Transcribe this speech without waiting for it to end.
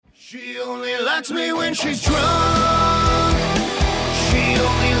She only likes me when she's drunk. She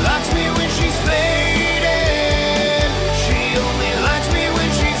only likes me when she's faded. She only likes me when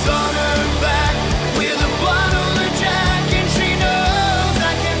she's on her back with a bottle of Jack, and she knows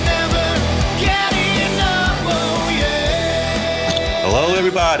I can never get enough. Oh yeah. Hello,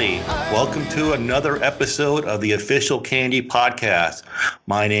 everybody. Welcome to another episode of the Official Candy Podcast.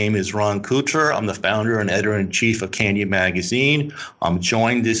 My name is Ron Kuchar. I'm the founder and editor-in-chief of Candy Magazine. I'm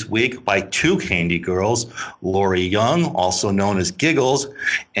joined this week by two Candy girls, Lori Young, also known as Giggles,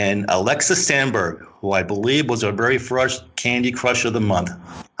 and Alexa Sandberg, who I believe was our very first Candy Crush of the Month.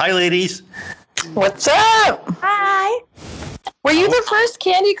 Hi, ladies. What's up? Hi. Were you the first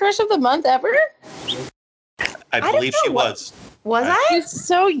Candy Crush of the Month ever? I believe she was. Was I? She's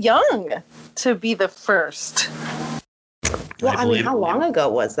so young to be the first. Well, I mean, how long ago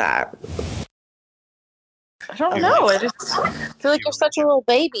was that? I don't know. I just feel like you're such a little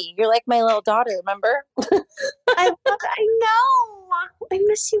baby. You're like my little daughter, remember? I know. I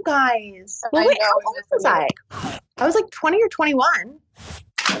miss you guys. Well, wait, how old was I? I was like 20 or 21.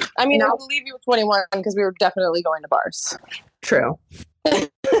 I mean, No. I believe you were 21 because we were definitely going to bars. True.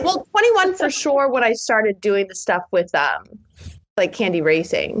 Well, 21 for sure when I started doing the stuff with like Candy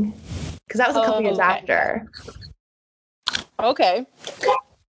Racing. Because that was a couple years okay. after. Okay.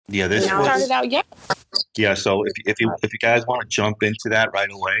 Yeah, this Now was. Started out young. Yeah, so if you guys want to jump into that right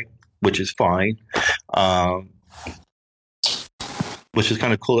away, which is fine, which is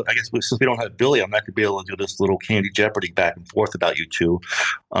kind of cool. I guess since we don't have Billy, I'm not going to be able to do this little Candy Jeopardy back and forth about you two.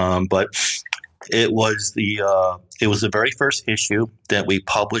 But it was the very first issue that we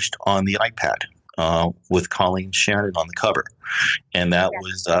published on the iPad with Colleen Shannon on the cover, and that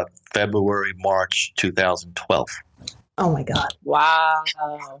was March 2012. Oh my God. Wow.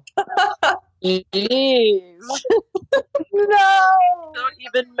 Jeez. No. Don't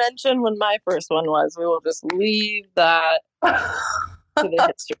even mention when my first one was. We will just leave that to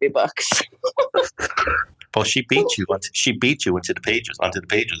the history books. Well, she beat you. She beat you onto the pages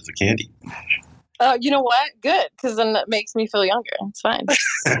of Candy. You know what? Good, because then it makes me feel younger. It's fine.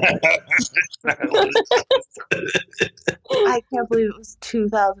 I can't believe it was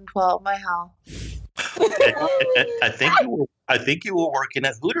 2012. My hell. I think you were working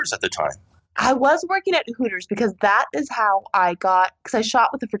at Hooters at the time. I was working at Hooters because that is how I got, because I shot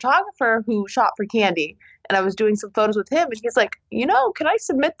with a photographer who shot for Candy, and I was doing some photos with him, and he's like, can I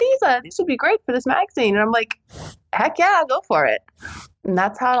submit these? These would be great for this magazine. And I'm like, heck yeah, go for it. And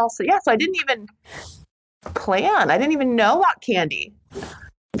that's how it all, so I didn't even plan. I didn't even know about Candy.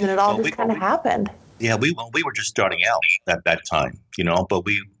 And it all just kind of happened. Yeah, we were just starting out at that time, but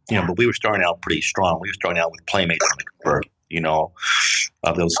we were starting out pretty strong. We were starting out with Playmates on the cover,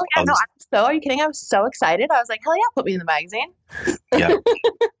 of those. Oh, yeah, no, are you kidding? I was so excited. I was like, hell yeah, put me in the magazine. Yeah.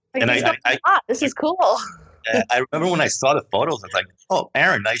 Like, And this is cool. I remember when I saw the photos, I was like, oh,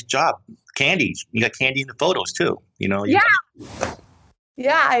 Aaron, nice job. Candy. You got Candy in the photos too, Yeah.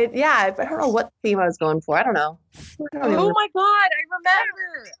 I don't know what theme I was going for. I don't know. Oh my God, I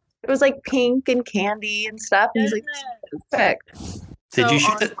remember. It was like pink and candy and stuff. And he's like, perfect. Did you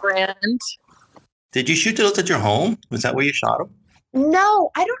shoot on brand? Did you shoot those at your home? Was that where you shot them?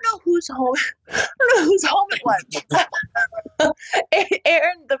 No, I don't know whose home. I don't know whose home it was.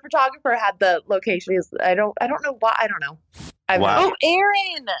 Aaron, the photographer, had the location. I don't know why. I don't know. Wow. Oh,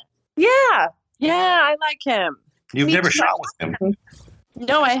 Aaron. Yeah. Yeah, I like him. You've Me never too. shot with him.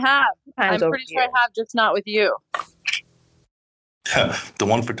 No, I have. I'm Times over pretty sure I here. have, just not with you. The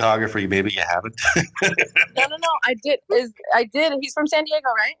one photographer maybe you haven't. No. I did. He's from San Diego,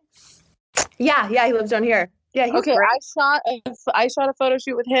 right? Yeah. He lives down here. Yeah. He's Okay, great. I shot a photo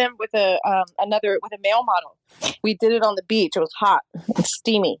shoot with him with a male model. We did it on the beach. It was hot and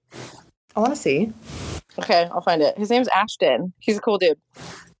steamy. I want to see. Okay, I'll find it. His name's Ashton. He's a cool dude.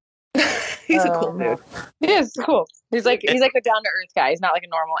 He's a cool dude. He is cool. He's like a down to earth guy. He's not like a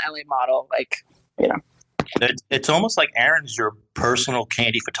normal LA model. It's almost like Aaron's your personal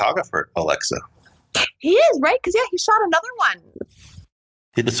Candy photographer, Alexa. He is, right? Because he shot another one.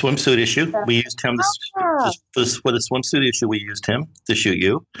 The swimsuit issue, we used him for the swimsuit issue. We used him to shoot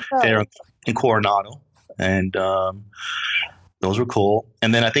you there in Coronado, and those were cool.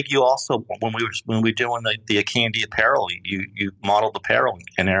 And then I think you also, when we were doing the Candy apparel, you modeled apparel,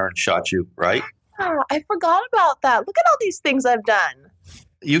 and Aaron shot you, right? Ah, I forgot about that. Look at all these things I've done.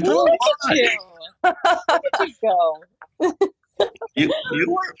 You've done a Look lot. at you. Look at you go.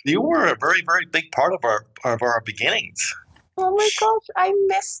 You were a very, very big part of our beginnings. Oh my gosh, I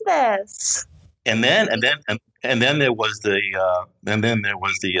miss this. And then there was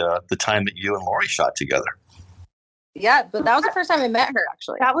the time that you and Lori shot together. Yeah, but that was the first time I met her,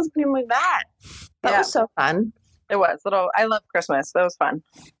 actually. That was when we met. That was so fun. It was. I love Christmas. That was fun.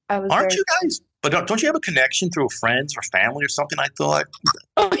 Aren't you guys? But don't you have a connection through friends or family or something? I thought.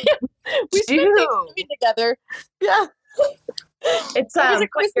 Oh, yeah. We spent Thanksgiving together. Yeah. It's it was a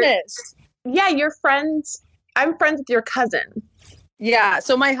Christmas. Yeah, you're friends. I'm friends with your cousin. Yeah.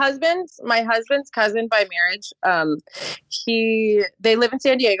 So my husband's cousin by marriage. They live in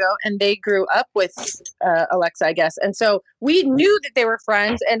San Diego and they grew up with Alexa, I guess. And so we knew that they were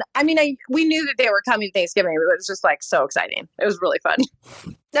friends. And I mean, we knew that they were coming to Thanksgiving. It was just like so exciting. It was really fun.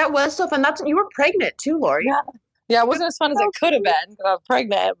 That was so fun. You were pregnant too, Lori. Yeah. Yeah, it wasn't as fun as it could have been because I was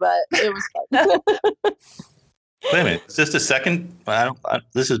pregnant, but it was fun. Wait a minute. Is this the second? Must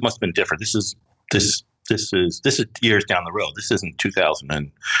have been different. This is years down the road. This isn't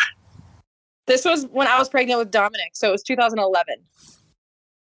 2000 This was when I was pregnant with Dominic, so it was 2011.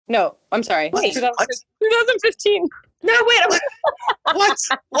 No, I'm sorry. Wait, 2015. No, wait. What?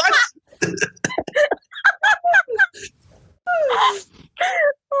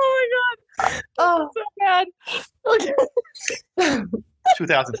 Oh my god. Oh, so bad. Okay.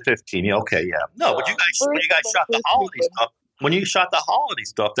 2015. Yeah, okay, yeah. No, but when you guys shot the holiday stuff. When you shot the holiday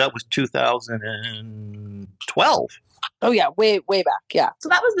stuff, that was 2012. Oh yeah, way back. Yeah. So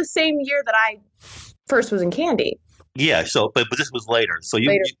that was the same year that I first was in Candy. Yeah. So, but this was later. So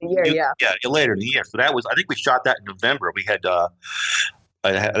later in the year, later in the year. So that was. I think we shot that in November. We had.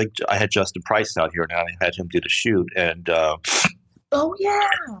 I had Justin Price out here, and I had him do the shoot, and. Oh yeah.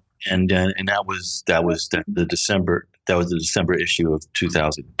 And that was the December. That was the December issue of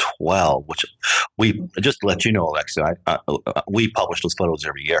 2012, which we just to let you know, Alexa. We publish those photos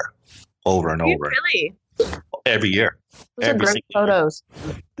every year, over and over. Really? Every year. Those are great photos.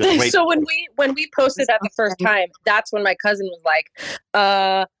 So when we posted that the first time, that's when my cousin was like,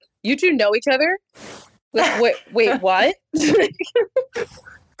 "You two know each other?" Like, wait, what? Do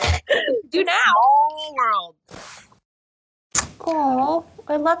now. Small world. Oh,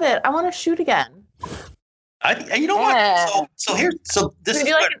 I love it. I want to shoot again. You know what? So this is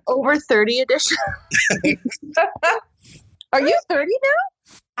do like an over 30 edition. Are you 30 now?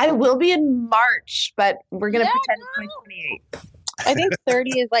 I will be in March, but we're gonna pretend it's 28. I think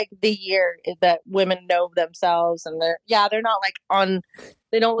 30 is like the year that women know themselves, and they're not like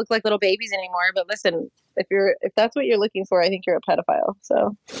they don't look like little babies anymore. But listen, if that's what you're looking for, I think you're a pedophile.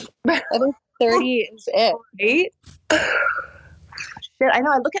 So I think 30 is it. Right? Shit, I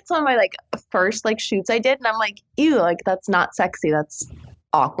know. I look at some of my like first like shoots I did, and I'm like, ew, like that's not sexy. That's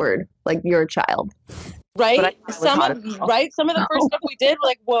awkward. Like you're a child, right? Some of the first stuff we did,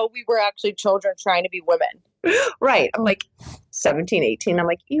 like, well, we were actually children trying to be women. Right. I'm like 17, 18. I'm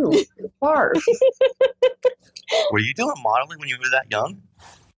like, ew, barf. Were you doing modeling when you were that young?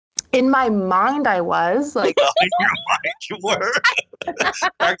 In my mind, I was like. In your mind, you were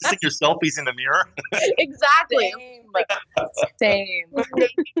practicing your selfies in the mirror. Exactly. Same.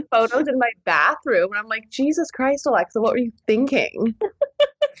 Taking photos in my bathroom, and I'm like, Jesus Christ, Alexa, what were you thinking?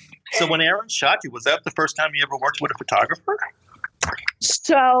 So when Aaron shot you, was that the first time you ever worked with a photographer?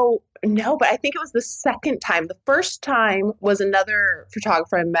 So no, but I think it was the second time. The first time was another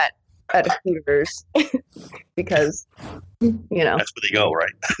photographer I met at Hooters because, you know. That's where they go,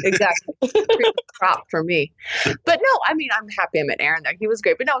 right? Exactly. Prop for me. But no, I mean, I'm happy I met Aaron there. He was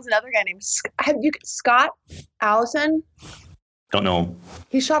great. But no, it was another guy named Scott Allison. Don't know him.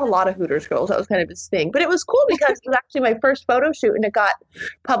 He shot a lot of Hooters girls. That was kind of his thing. But it was cool because it was actually my first photo shoot, and it got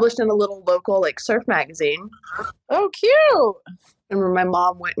published in a little local like surf magazine. Oh, cute. And my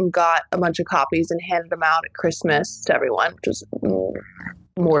mom went and got a bunch of copies and handed them out at Christmas to everyone, which was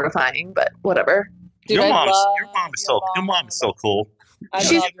mortifying, but whatever. Dude, your mom is so cool. I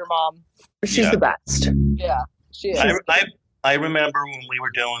love your mom. She's the best. Yeah, she is. I remember when we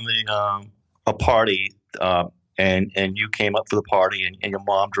were doing a party, and you came up for the party, and your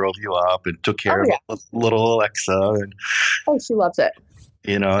mom drove you up and took care of little Alexa, and she loves it.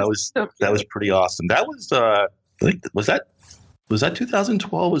 You know, that was pretty awesome. That was was that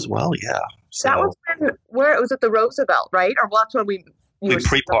 2012 as well? Yeah. So, that was where it was at the Roosevelt, right? Or that's when we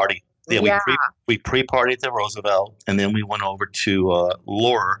pre-party. Yeah, we pre-partied at the Roosevelt, and then we went over to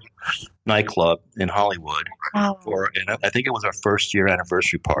Lure nightclub in Hollywood and I think it was our first year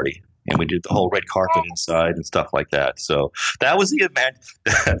anniversary party, and we did the whole red carpet inside and stuff like that. So that was the event.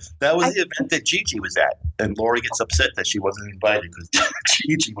 That was the event that Gigi was at, and Lori gets upset that she wasn't invited because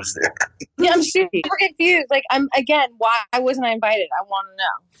Gigi was there. Yeah, I'm super confused. Like, why wasn't I invited? I want to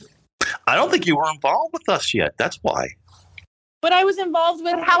know. I don't think you were involved with us yet. That's why. But I was involved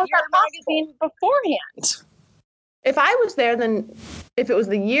with your magazine beforehand. If I was there, then if it was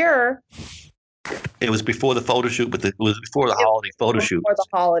the year, It was before the photo shoot, but it was before the holiday photo shoot. Before the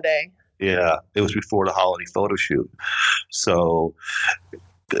holiday. Yeah, it was before the holiday photo shoot. So,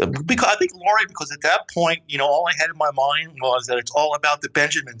 because I think Lori, because at that point, all I had in my mind was that it's all about the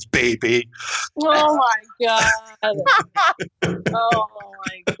Benjamins, baby. Oh my god! Oh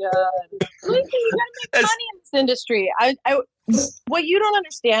my god! Listen, you gotta make money in this industry. What you don't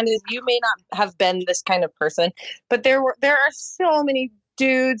understand is you may not have been this kind of person, but there are so many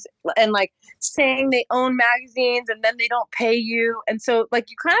dudes and like saying they own magazines and then they don't pay you, and so like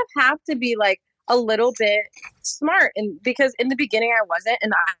you kind of have to be like a little bit smart, and because in the beginning I wasn't,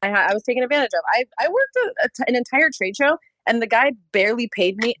 and I was taken advantage of. I worked an entire trade show, and the guy barely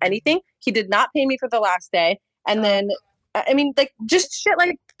paid me anything. He did not pay me for the last day, and then I mean, like just shit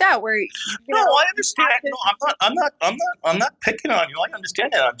like that. Where no, I understand. No, I'm not picking on you. I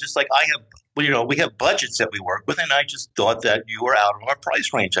understand that. I'm just like we have budgets that we work with, and I just thought that you were out of our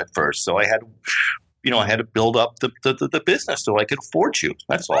price range at first, so I had to build up the business so I could afford you.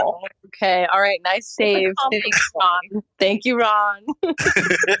 That's all. Okay. All right. Nice save. Thanks, Ron. Thank you, Ron.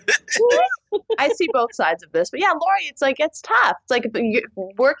 I see both sides of this, but yeah, Lori, it's like it's tough. It's like if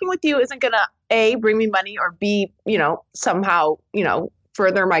working with you isn't gonna A, bring me money, or B, somehow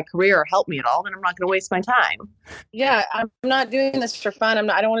further my career or help me at all, then I'm not gonna waste my time. Yeah, I'm not doing this for fun.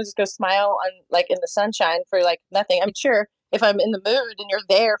 I don't want to just go smile on like in the sunshine for like nothing. I'm sure if I'm in the mood and you're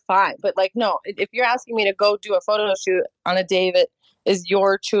there, fine. But like, no, if you're asking me to go do a photo shoot on a day that is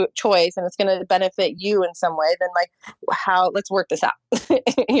your choice and it's going to benefit you in some way, then like, let's work this out.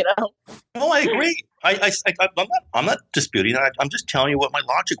 No, I agree. I'm not disputing that. I'm just telling you what my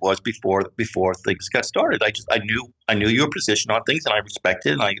logic was before things got started. I knew your position on things, and I respect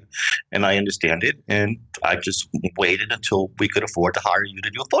it, and I understand it, and I just waited until we could afford to hire you to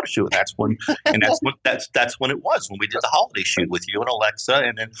do a photo shoot. And that's when it was when we did the holiday shoot with you and Alexa,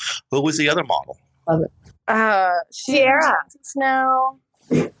 and then who was the other model? Love it. Sierra. Now.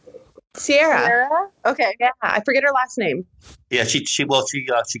 Sierra. Okay. Yeah, I forget her last name. Yeah, she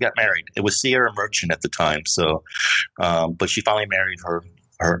got married. It was Sierra Merchant at the time. So, but she finally married her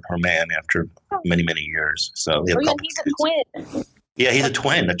man after many years. So they have he's a twin. Yeah, he's a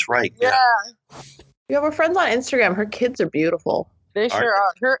twin. That's right. Yeah. Yeah, we're friends on Instagram. Her kids are beautiful. They sure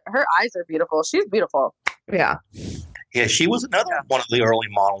are. Her eyes are beautiful. She's beautiful. Yeah. Yeah, she was another one of the early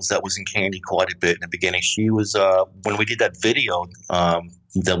models that was in Candy quite a bit in the beginning. She was when we did that video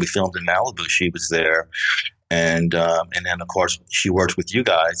that we filmed in Malibu. She was there, and then of course she worked with you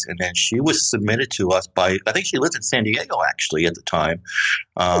guys, and then she was submitted to us by, I think she lived in San Diego actually at the time.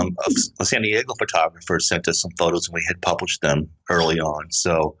 A San Diego photographer sent us some photos, and we had published them early on.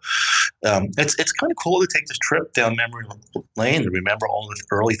 So it's kind of cool to take this trip down memory lane to remember all the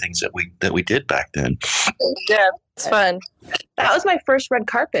early things that we did back then. Yeah, it's fun. That was my first red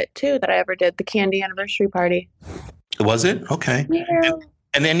carpet too that I ever did, the Candy anniversary party. Was it? Okay. Yeah.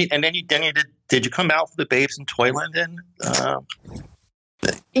 And then you did you come out for the Babes in Toyland then?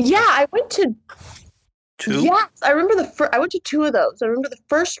 Yeah, I went to 2? Yes, I remember I went to 2 of those. I remember the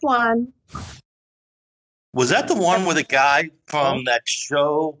first one. Was that the one where the guy from that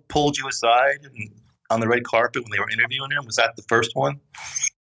show pulled you aside on the red carpet when they were interviewing him? Was that the first one?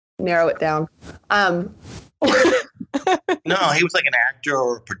 Narrow it down. No, he was like an actor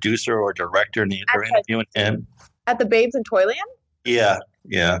or a producer or a director, and they were interviewing him. At the Babes in Toyland? Yeah.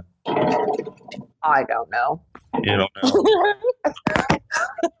 I don't know. You don't know.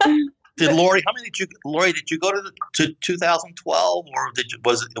 Did Lori? How many did you go to 2012, or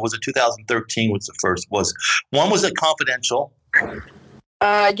was it 2013? Was the first? One was it Confidential?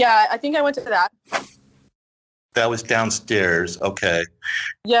 Yeah, I think I went to that. That was downstairs. Okay.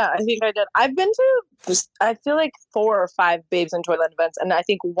 Yeah, I think I did. I've been to, I feel like 4 or 5 Babes in Toyland events, and I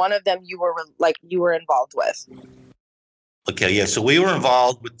think one of them you were involved with. Okay, yeah. So we were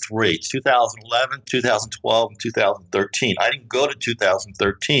involved with 3: 2011, 2012, and 2013. I didn't go to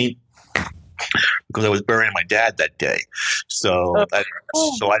 2013 because I was burying my dad that day. So I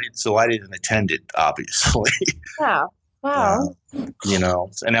didn't attend it, obviously. Yeah. Wow.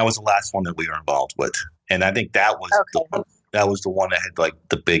 And that was the last one that we were involved with. And I think that was the one that had like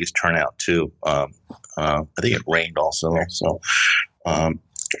the biggest turnout too. I think it rained also. So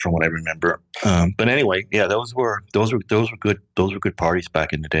from what I remember. But anyway, yeah, those were good parties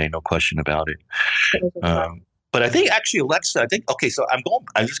back in the day, no question about it. But I think actually, Alexa, so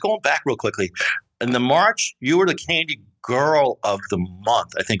I'm just going back real quickly. In the March, you were the Candy Girl of the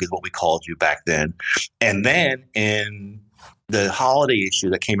Month, I think is what we called you back then. And then in the holiday issue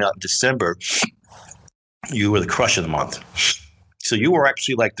that came out in December, you were the Crush of the Month. So you were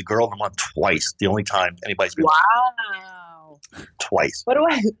actually like the Girl of the Month twice, the only time anybody's been. Wow. twice. What do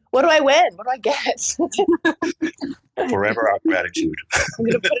I win? What do I get? Forever our gratitude. I'm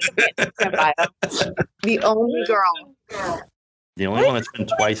gonna put it in my Instagram bio. The only girl. The only one that's been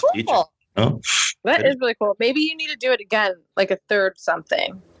twice featured. Cool. Oh, That is really cool. Maybe you need to do it again, like a third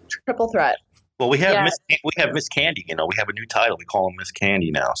something. Triple threat. well, we have Yeah. Miss Candy. You know, we have a new title. We call her Miss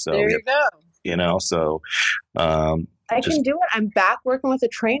Candy now. So There we you go. you know, so I can do it. I'm back working with a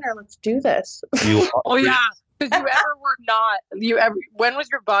trainer. Let's do this. you. Oh yeah. Because you ever were not when was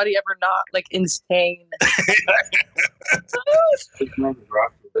your body ever not like insane?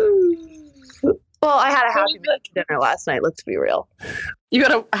 Well, I had a Happy Meal dinner last night. Let's be real. You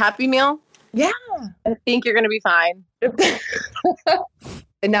got a Happy Meal? Yeah. I think you're gonna be fine.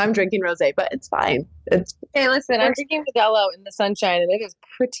 And now I'm drinking rosé, but it's fine. It's. Hey, listen, I'm drinking Modelo in the sunshine, and it is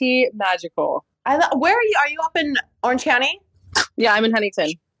pretty magical. Where are you? Are you up in Orange County? Yeah, I'm in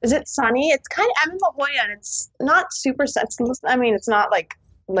Huntington. Is it sunny? It's kind of. I'm in La Jolla, and it's not super sunny. I mean, it's not like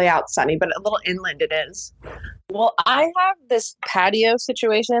layout sunny, but a little inland it is. Well, I have this patio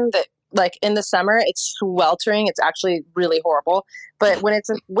situation that, like, in the summer, it's sweltering. It's actually really horrible. But when it's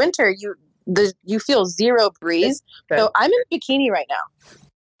in winter, you feel zero breeze. Good. So I'm in a bikini right now.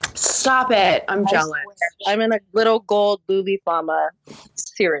 Stop it! I'm I jealous. swear. I'm in a little gold Louis Fama.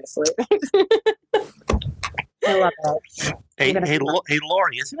 Seriously. I love it. Hey, I'm gonna- hey,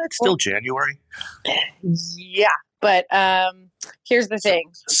 Lori, isn't it still January? Yeah. But here's the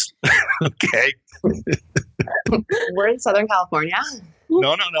thing. Okay. We're in Southern California.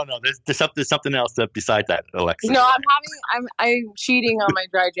 No. There's something else besides that, Alexa. No, I'm cheating on my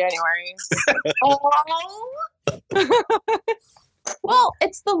dry January. Well,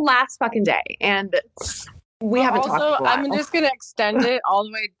 it's the last fucking day, and we haven't talked. Also, For a while. I'm just gonna extend it all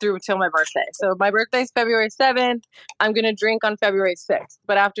the way through till my birthday. So my birthday's February 7th. I'm gonna drink on February 6th.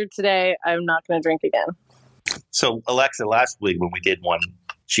 But after today, I'm not gonna drink again. So Alexa, last week when we did one,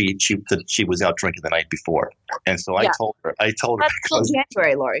 she was out drinking the night before, and so I Yeah. told her That's still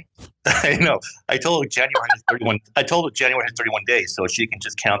January, Lori. I know. I told her January has 31. I told her January has 31 days, so she can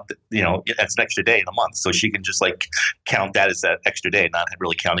just count. That's an extra day in a month, so she can just like count that as that extra day, and not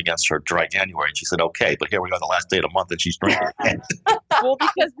really count against her dry January. And she said, "Okay," but here we are, the last day of the month, and she's drinking. Well,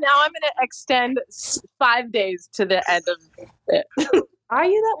 because now I'm gonna extend 5 days to the end of it. Are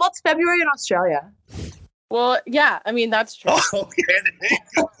you that? Well, it's February in Australia. Well, yeah. I mean, that's true. Oh, okay.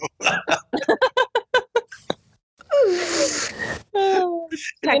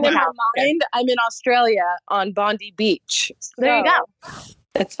 And in my mind, I'm in Australia on Bondi Beach. There you So, go.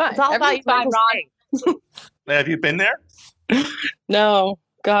 It's fine. It's all about you, Everything's fine, Ron. Have you been there? No,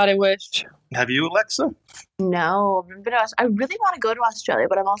 God, I wish. Have you, Alexa? No, I really want to go to Australia,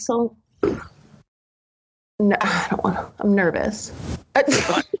 but I'm also. No, I don't want to. I'm nervous.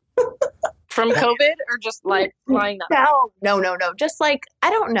 From COVID or just like flying that? No. Just like, I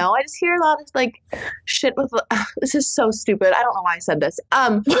don't know. I just hear a lot of like shit with, this is so stupid. I don't know why I said this.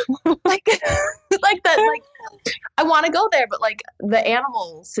 Like that, like, I want to go there, but like the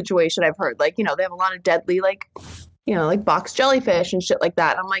animal situation I've heard, like, they have a lot of deadly, like, like box jellyfish and shit like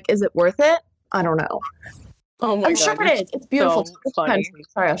that. I'm like, is it worth it? I don't know. Oh my I'm God. sure it is. It's beautiful. so It's funny. country.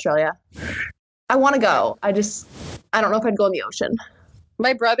 Sorry, Australia. I want to go. I don't know if I'd go in the ocean.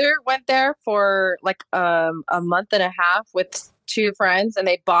 My brother went there for like a month and a half with 2 friends, and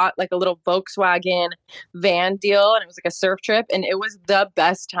they bought like a little Volkswagen van deal, and it was like a surf trip, and it was the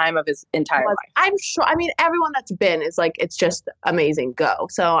best time of his entire life. I'm sure. I mean, everyone that's been is like, it's just amazing. Go.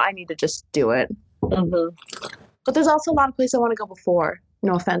 So I need to just do it. Mm-hmm. But there's also a lot of places I want to go before.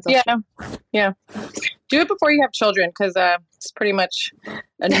 No offense. Yeah. Do it before you have children, because it's pretty much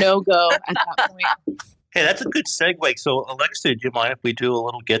a no-go at that point. Hey, that's a good segue. So, Alexa, do you mind if we do a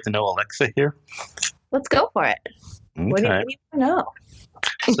little get to know Alexa here? Let's go for it. What do Okay. you know?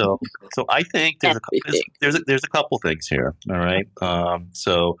 So I think there's a couple things here. All right.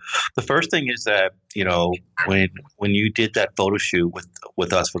 So the first thing is that when you did that photo shoot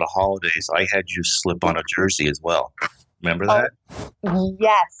with us for the holidays, I had you slip on a jersey as well. Remember that?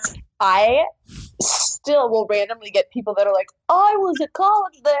 Yes. I still will randomly get people that are like, I was at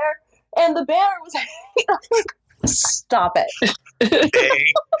college there, and the banner was like, stop it.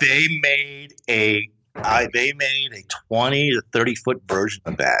 They made a 20 to 30 foot version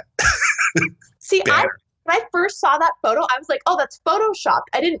of that. See, banner. when I first saw that photo, I was like, oh, that's photoshopped.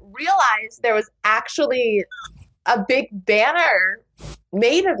 I didn't realize there was actually a big banner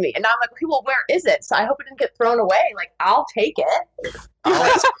made of me. And now I'm like, okay, well, where is it? So I hope it didn't get thrown away. Like, I'll take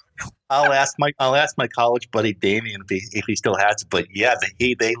it. I'll ask my college buddy Damien if he still has it. But yeah,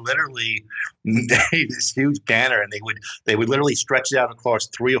 they literally made this huge banner, and they would literally stretch it out across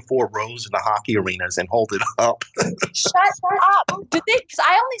 3 or 4 rows in the hockey arenas and hold it up. Shut up. Did they? Because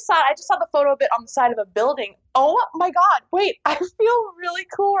I just saw the photo of it on the side of a building. Oh my God. Wait, I feel really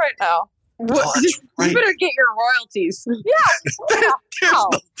cool right now. Oh, that's You right. better get your royalties.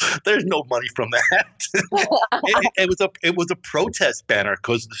 There's no money from that. It was a protest banner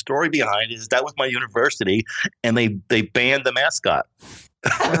because the story behind it is that was my university, and they banned the mascot.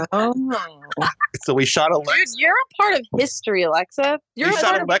 Oh. So we shot Dude, Alexa. you're a part of history, Alexa. You're We a shot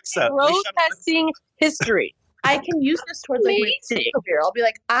part of Alexa. We shot protesting history. I can use this towards like my Amazing. career. I'll be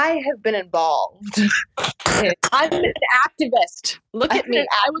like, I have been involved. I'm an activist. Look at me.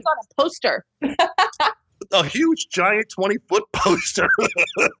 I was on a poster. a huge, giant 20-foot poster.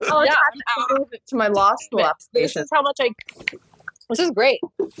 I'll Yeah, attach a photo of it to my law school This application. is how much this is great.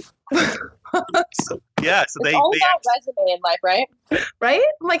 Yeah, so It's they all about resume in life, right? Right?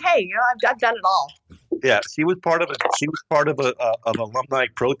 I'm like, hey, I've done it all. yeah, she was part of an alumni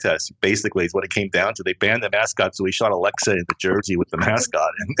protest. Basically, is what it came down to. They banned the mascot, so we shot Alexa in the jersey with the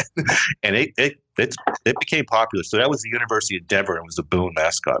mascot, and it became popular. So that was the University of Denver, and it was a Boone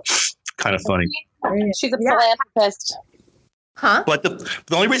mascot. Kind of funny. She's a Yeah. philanthropist. Huh? But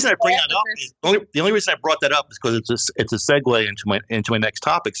the only reason I bring that up is the only reason I brought that up is because it's a segue into my next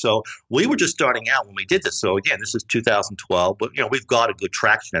topic. So we were just starting out when we did this. So again, this is 2012, but we've got a good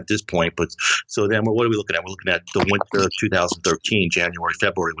traction at this point. But so then what are we looking at? We're looking at the winter of 2013, January,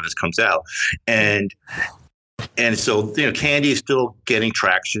 February when this comes out, and so Candy is still getting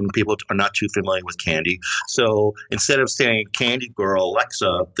traction. People are not too familiar with Candy. So instead of saying Candy Girl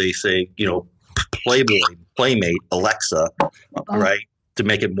Alexa, they say Playboy Playmate Alexa, right, to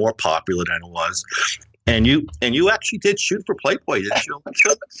make it more popular than it was. And you actually did shoot for Playboy, didn't you,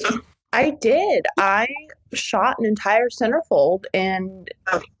 Alexa? I did. I shot an entire centerfold and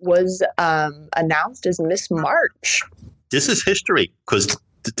was announced as Miss March. This is history because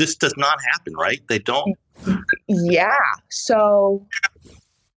this does not happen, right? They don't. Yeah. So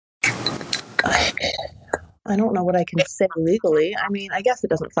I don't know what I can say legally. I mean, I guess it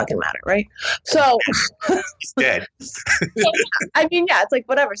doesn't fucking matter, right? So He's dead. I mean, yeah, it's like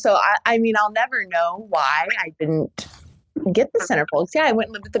whatever. So I mean, I'll never know why I didn't get the centerfolds. Yeah, I went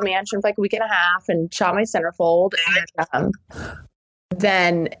and lived at the mansion for like a week and a half and shot my centerfold. And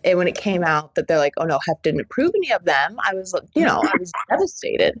then when it came out that they're like, oh no, Hef didn't approve any of them, I was, I was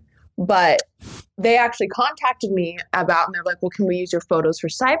devastated. But they actually contacted me and they're like, well, can we use your photos for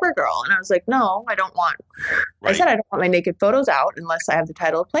Cybergirl? And I was like, no, I don't want. Right. I said I don't want my naked photos out unless I have the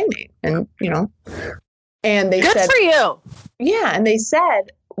title of Playmate. And and they Good said, for you. yeah, and they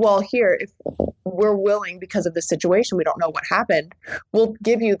said, well, here, if we're willing because of the situation, we don't know what happened, we'll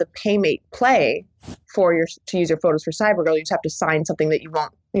give you the Playmate play to use your photos for Cybergirl. You just have to sign something that you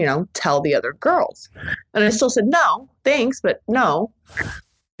won't, tell the other girls. And I still said, no, thanks, but no.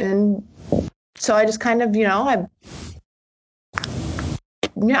 And so I just kind of, I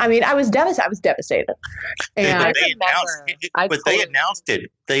was devastated. I was devastated. And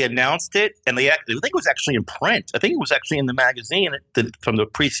They announced it, and I think it was actually in print. I think it was actually in the magazine from the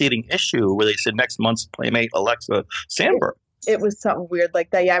preceding issue where they said next month's Playmate Alexa Sandberg. it was something weird like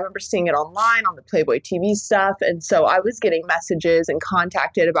that. Yeah, I remember seeing it online on the Playboy TV stuff. And so I was getting messages and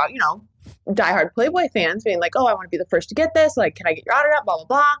contacted about, diehard Playboy fans being like, oh, I want to be the first to get this. Like, can I get your autograph? Blah, blah,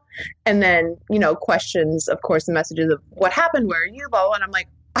 blah. And then, questions, of course, the messages of what happened? Where are you? Blah, blah. And I'm like,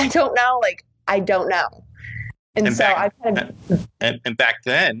 I don't know. Like, I don't know. And so I kind of. And back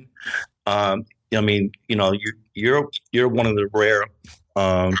then, you're one of the rare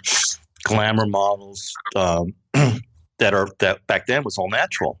glamour models that back then was all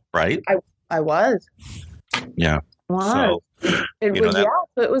natural, right? I was. Yeah. Was. So It was, yeah.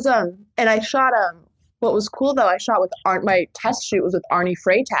 So it was, and I shot, what was cool though, I shot with my test shoot was with Arnie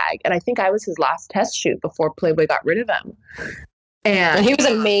Freytag, and I think I was his last test shoot before Playboy got rid of him. And he was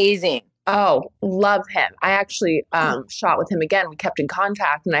amazing. Oh, love him. I actually shot with him again. We kept in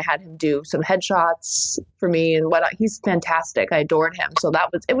contact and I had him do some headshots for me and whatnot. He's fantastic. I adored him. So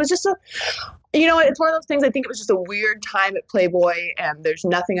it was just it's one of those things. I think it was just a weird time at Playboy and there's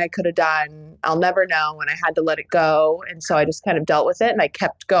nothing I could have done. I'll never know, and I had to let it go. And so I just kind of dealt with it and I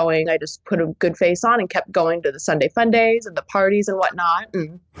kept going. I just put a good face on and kept going to the Sunday Fun Days and the parties and whatnot.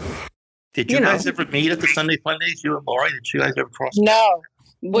 And did you guys ever meet at the Sunday Fun Days? You and Lori, did you guys ever cross? No.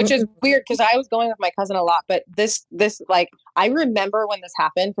 Which is weird because I was going with my cousin a lot, but this like I remember when this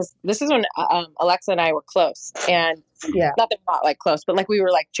happened because this is when Alexa and I were close, and not that we're not like close, but like we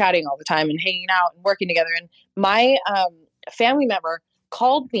were like chatting all the time and hanging out and working together. And my family member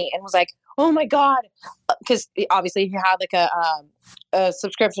called me and was like, oh my God. Because obviously he had like a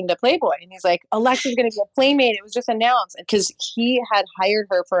subscription to Playboy. And he's like, Alexa's going to be a Playmate. It was just announced. Because he had hired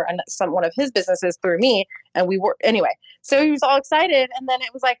her for one of his businesses through me. And we were, anyway. So he was all excited. And then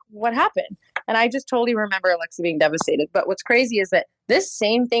it was like, what happened? And I just totally remember Alexa being devastated. But what's crazy is that this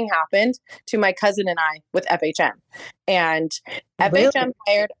same thing happened to my cousin and I with FHM. And FHM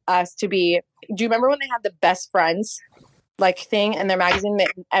hired us to be, do you remember when they had the best friends like thing in their magazine?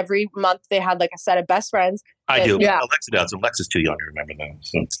 That every month they had like a set of best friends. I do. Yeah. Alexa does. Alexa's too young to remember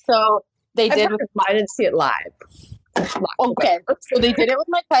that. So they did with I didn't see it live. okay. So they did it with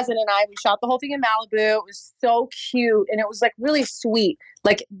my cousin and I. We shot the whole thing in Malibu. It was so cute. And it was like really sweet.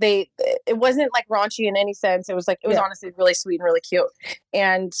 Like it wasn't like raunchy in any sense. It was like, it was honestly really sweet and really cute.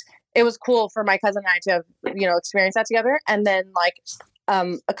 And it was cool for my cousin and I to have, experienced that together. And then like,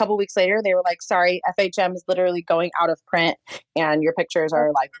 a couple weeks later, they were like, sorry, FHM is literally going out of print and your pictures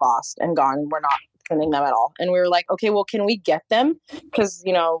are like lost and gone and we're not printing them at all. And we were like, okay, well, can we get them? Because,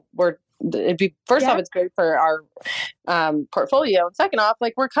 it'd be first off, it's great for our portfolio. And second off,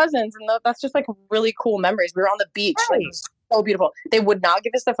 like we're cousins and that's just like really cool memories. We were on the beach. Right. Like, it was so beautiful. They would not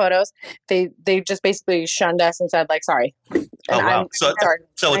give us the photos. They just basically shunned us and said like, sorry. And wow.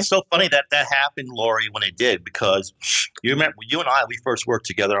 So it's so funny that happened, Lori, when it did, because you remember you and I, we first worked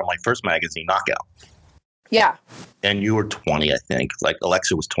together on my first magazine, Knockout. Yeah. And you were 20, I think. Like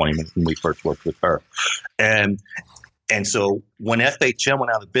Alexa was 20 when we first worked with her. And so when FHM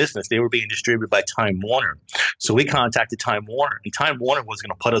went out of business, they were being distributed by Time Warner. So we contacted Time Warner, and Time Warner was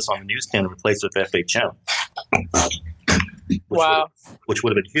going to put us on the newsstand and replace with FHM. Which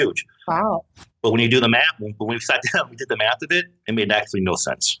would have been huge. Wow. But when you do the math, when we sat down, we did the math of it, it made actually no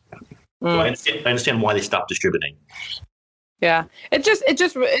sense. So I understand why they stopped distributing. Yeah. It's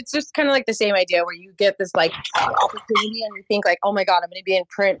just kind of like the same idea where you get this like opportunity and you think like, oh my God, I'm going to be in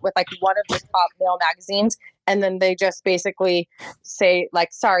print with like one of the top male magazines. And then they just basically say like,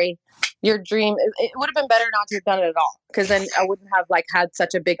 sorry, your dream, it would have been better not to have done it at all. Because then I wouldn't have like had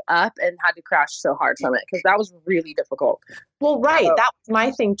such a big up and had to crash so hard from it. Because that was really difficult. Well, right. So, that was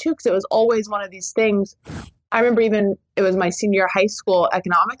my thing too. Because it was always one of these things. I remember even it was my senior high school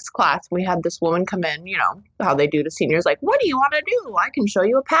economics class. We had this woman come in, how they do to seniors, like, what do you want to do? I can show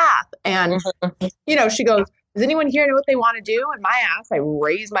you a path. And, she goes, does anyone here know what they want to do? And my ass, I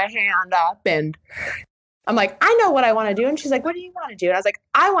raise my hand up and I'm like, I know what I want to do. And she's like, what do you want to do? And I was like,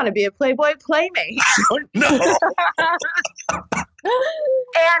 I want to be a Playboy Playmate. No.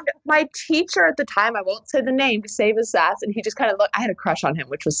 And my teacher at the time, I won't say the name to save his ass, and he just kind of looked, I had a crush on him,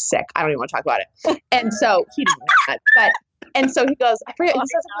 which was sick. I don't even want to talk about it. And so he didn't know that. And so he goes, I forget, he says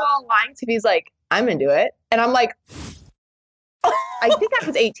something along the lines of, he's like, I'm into it. And I'm like, I think I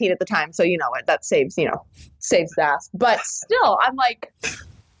was 18 at the time. So you know what, that saves the ass. But still, I'm like,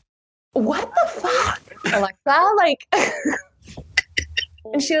 what the fuck, Alexa? Like,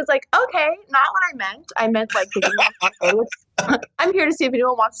 and she was like, okay, not what I meant. I meant like, I'm here to see if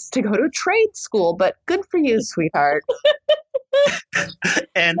anyone wants to go to a trade school, but good for you, sweetheart.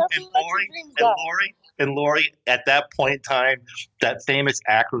 and Lori, at that point in time, that famous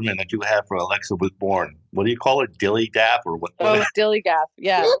acronym that you have for Alexa was born. What do you call it? Dilly-Gap or what? Oh, Dilly-Gap.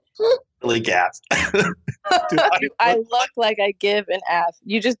 Yeah. Dilly-Gap. I look like I give an F.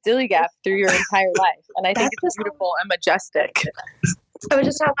 You just Dilly-Gap through your entire life. And I think it's beautiful and majestic. I was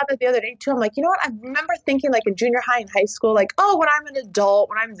just talking about that the other day too. I'm like, you know what? I remember thinking like in junior high and high school, like, oh, when I'm an adult,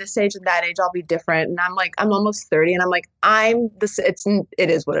 when I'm this age and that age, I'll be different. And I'm like, I'm almost 30 and I'm like,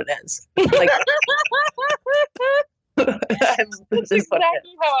 it is what it is. Like, that's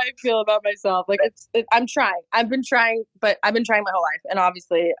exactly how I feel about myself. Like I'm trying. I've been trying my whole life. And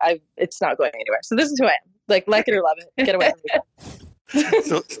obviously it's not going anywhere. So this is who I am. Like it or love it. Get away from me.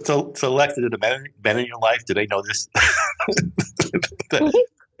 So Alexa, did the men in your life, do they know this?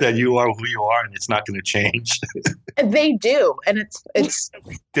 that you are who you are and it's not going to change? They do. And it's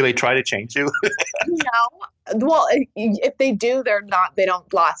do they try to change you? No. Well, if they do, they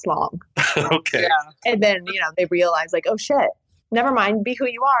don't last long. Okay. Yeah. And then, they realize like, oh shit, never mind, be who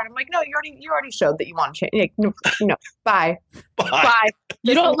you are. And I'm like, no, you already showed that you want to change. Like, no, bye. Bye.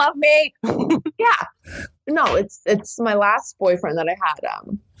 You don't love me. Yeah. No, it's my last boyfriend that I had.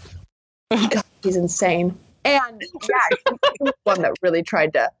 God, he's insane. And yeah, one that really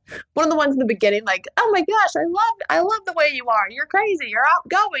tried to, one of the ones in the beginning, like, oh my gosh, I love the way you are. You're crazy. You're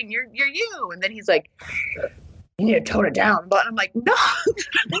outgoing. You're you. And then he's like, you need to tone it down. But I'm like, no.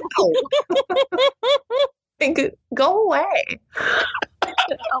 Go away.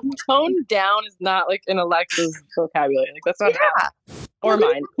 Tone down is not like in Alexa's vocabulary. Like that's not or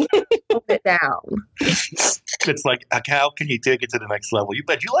mine. Tone it down. It's like, how can you take it to the next level?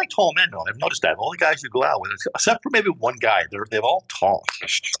 But you like tall men, though. I've noticed that. All the guys you go out with, except for maybe one guy, they're all tall.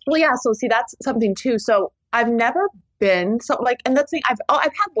 Well, yeah. So see, that's something too. So I've never been so like, and that's the thing. I've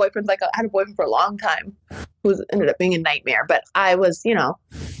had boyfriends. Like I had a boyfriend for a long time, who ended up being a nightmare. But I was, we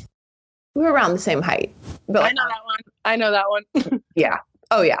were around the same height. But I know that one. I know that one. yeah.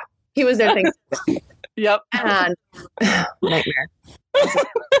 Oh yeah. He was there. Things. Yep. And nightmare.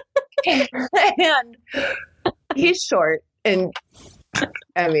 And he's short, and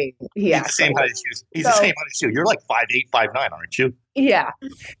I mean, He's the same height as you. He's the same height as you. You're like 5'8", 5'9", aren't you? Yeah.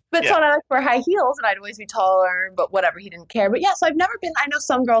 But Yeah. so I like wear high heels, and I'd always be taller, but whatever, he didn't care. But yeah, so I've never been, I know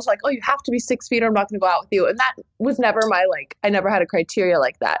some girls are like, oh, you have to be 6 feet or I'm not going to go out with you. And that was never my, I never had a criteria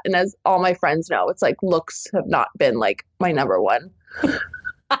like that. And as all my friends know, it's like looks have not been like my number one.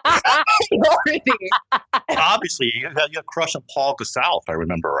 Obviously, you had a crush on Paul Gasol, if I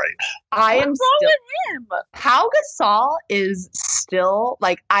remember right. I am What's wrong still, with him? Pau Gasol is still,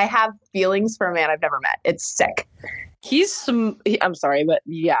 I have feelings for a man I've never met. It's sick. I'm sorry, but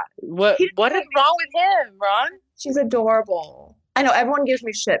yeah. What is wrong with him, Ron? She's adorable. I know everyone gives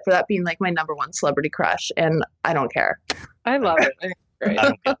me shit for that being like my number one celebrity crush, and I don't care. I love it. I think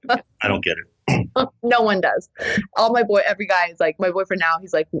it's great. I don't get it. No one does. Every guy is like, my boyfriend now,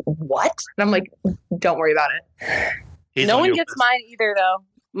 he's like, what? And I'm like, don't worry about it. He's No on one your gets list. mine either, though.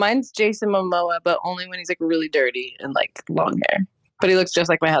 Mine's Jason Momoa, but only when he's like really dirty and like long hair. But he looks just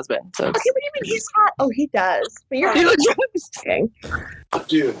like my husband. So Okay, what do you mean he's hot? Oh, he does. But you're he looks kidding.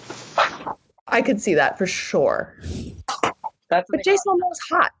 Dude. I could see that for sure. that's But Jason Momoa's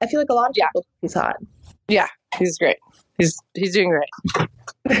hot. I feel like a lot of people think he's hot. he's great. He's doing great.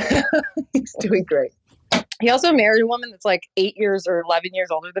 He's doing great. He also married a woman that's like 8 years or 11 years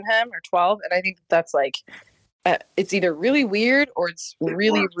older than him, or 12, and I think that's like it's either really weird or it's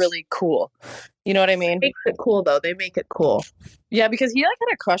really really cool. You know what I mean? Makes it cool though. They make it cool. Yeah, because he like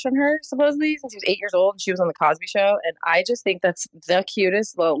had a crush on her supposedly since he was 8 years old, and she was on the Cosby Show, and I just think that's the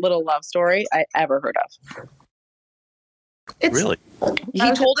cutest little love story I ever heard of. It's Really?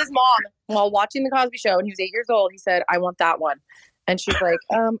 He told his mom while watching the Cosby Show, and he was 8 years old. He said, "I want that one," and she's like,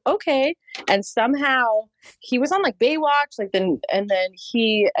 "Okay." And somehow he was on like Baywatch, and then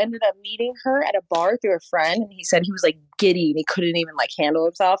he ended up meeting her at a bar through a friend, and he said he was like giddy and he couldn't even like handle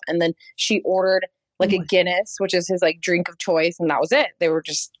himself. And then she ordered like a Guinness, which is his like drink of choice, and that was it. They were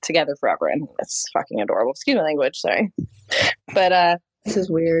just together forever, and it's fucking adorable. Excuse my language, sorry, but This is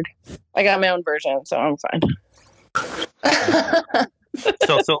weird. I got my own version, so I'm fine.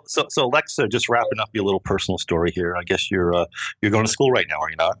 So Alexa, just wrapping up your little personal story here. I guess you're going to school right now, are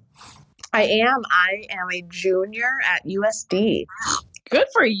you not? I am a junior at USD. Good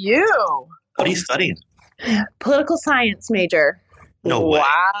for you. What are you studying? Political science major. No way.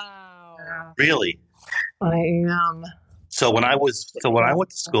 Wow. Really? I am. So when I went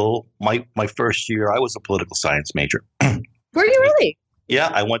to school, my first year, I was a political science major. Were you really?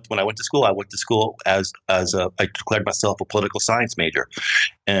 Yeah, when I went to school as I declared myself a political science major,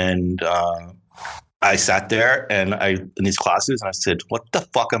 and I sat there and in these classes and I said, "What the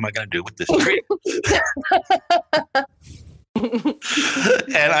fuck am I going to do with this degree?"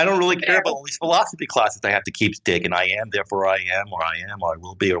 And I don't really care about all these philosophy classes I have to keep digging. I am, therefore I am, or I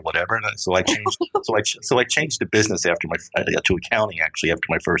will be, or whatever. And so I changed. I changed to business to accounting actually after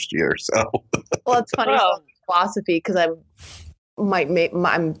my first year. So Well, it's funny Oh. about philosophy because I'm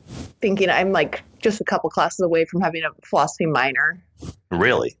thinking I'm like just a couple classes away from having a philosophy minor.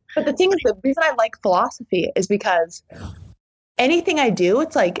 really, But the thing is, the reason I like philosophy is because anything I do,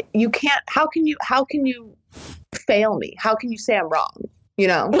 it's like you can't. How can you fail me? How can you say I'm wrong? You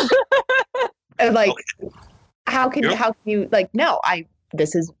know, and like how can you like no?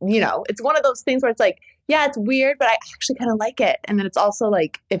 This is it's one of those things where it's like yeah, it's weird, but I actually kind of like it. And then it's also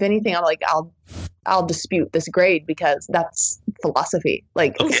like if anything, I'm like I'll dispute this grade because that's philosophy.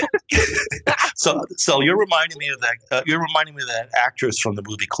 Like okay. So you're reminding me of that. You're reminding me of that actress from the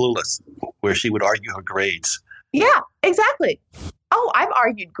movie Clueless, where she would argue her grades. yeah, exactly. Oh, I've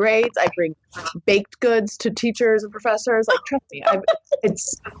argued grades. I bring baked goods to teachers and professors. Like, trust me,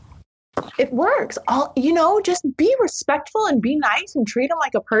 it works. Just be respectful and be nice and treat them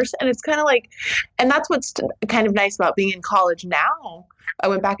like a person. And it's kind of like, and that's what's kind of nice about being in college now. I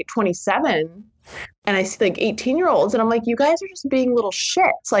went back at 27 and I see like 18-year-olds and I'm like, you guys are just being little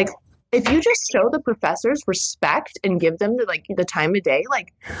shits. Like, if you just show the professors respect and give them the time of day,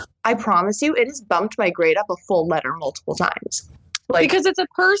 like, I promise you, it has bumped my grade up a full letter multiple times. Like, Because it's a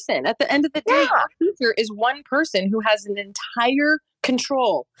person. At the end of the day, Yeah. a teacher is one person who has an entire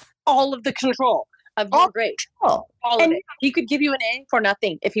control, all of the control of your grade. Oh, All of and- it. He could give you an A for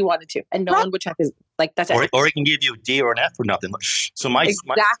nothing if he wanted to, and no one would check his, like, that's it. Or he can give you a D or an F for nothing. So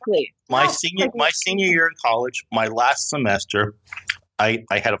Exactly. my senior year in college, my last semester, I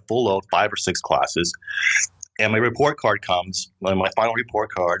had a full load, 5 or 6 classes, and my report card comes, my final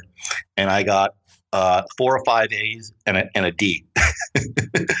report card, and I got 4 or 5 A's and a D.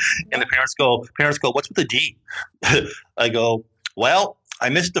 And the parents go, what's with the D? I go, well, I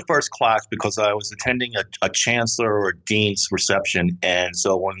missed the first class because I was attending a chancellor or dean's reception. And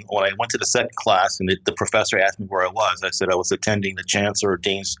so when I went to the second class and the professor asked me where I was, I said I was attending the chancellor or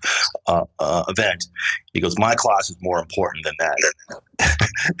dean's event. He goes, my class is more important than that.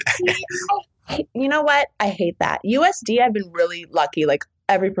 You know what? I hate that. USD, I've been really lucky. Like,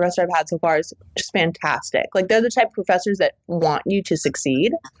 every professor I've had so far is just fantastic. Like, they're the type of professors that want you to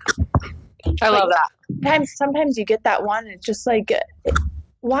succeed. I love that. Sometimes you get that one, and it's just like,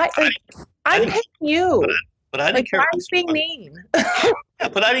 why? Like, I'm picking you. But I didn't Like, care. why are you being mean? Yeah,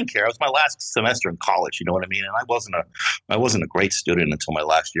 but I didn't care. It was my last semester in college. You know what I mean? And I wasn't a great student until my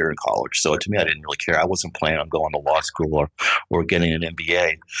last year in college. So to me, I didn't really care. I wasn't planning on going to law school or getting an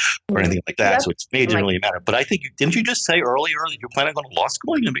MBA or anything like that. So to me, it didn't really matter. But I think didn't you just say earlier that you're planning on going to law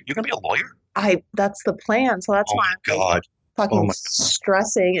school? You're going to be a lawyer? That's the plan. So that's Oh why my I'm like, God! fucking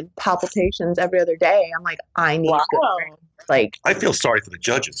stressing and palpitations every other day. I'm like, I need good grades. Like, I feel sorry for the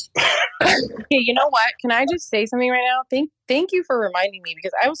judges. Okay, you know what? Can I just say something right now? Thank you for reminding me,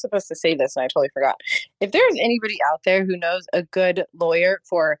 because I was supposed to say this and I totally forgot. If there's anybody out there who knows a good lawyer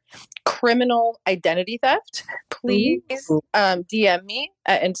for criminal identity theft, please DM me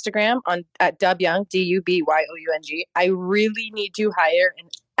at Instagram at Dubyoung, DUBYOUNG. I really need to hire an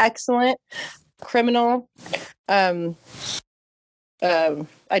excellent criminal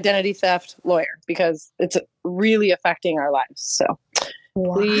identity theft lawyer, because it's really affecting our lives. So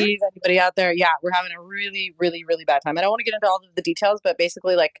please, anybody out there, we're having a really, really, really bad time. I don't want to get into all of the details, but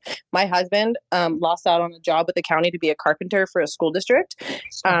basically, like, my husband lost out on a job with the county to be a carpenter for a school district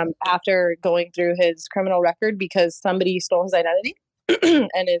after going through his criminal record because somebody stole his identity.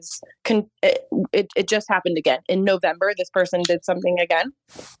 And it just happened again in November. This person did something again.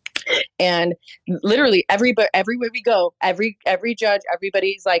 And literally everywhere we go, every judge,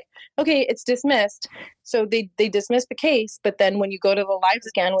 everybody's like, okay, it's dismissed. So they dismiss the case, but then when you go to the live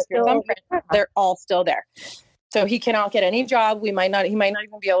scan with your thumbprint, they're all still there. So he cannot get any job. He might not even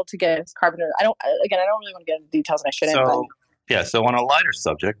be able to get his carpenter. I don't really want to get into details, and I shouldn't. So on a lighter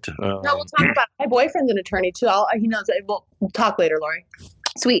subject. no, we'll talk about it. My boyfriend's an attorney too. He knows it. We'll talk later, Lori.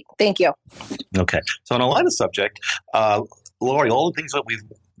 Sweet. Thank you. Okay. So on a lighter subject, Lori, all the things that we've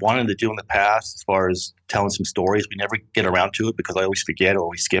wanted to do in the past as far as telling some stories, we never get around to it because I always forget or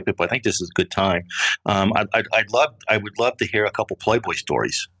we skip it, but I think this is a good time. I would love to hear a couple Playboy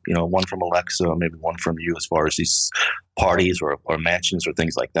stories, one from Alexa, maybe one from you, as far as these parties or mansions or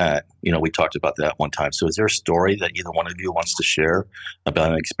things like that. We talked about that one time. So is there a story that either one of you wants to share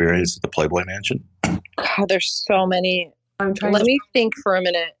about an experience at the Playboy Mansion? God, there's so many. Let me think for a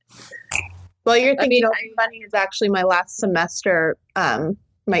minute. Well, you're thinking, funny is actually my last semester,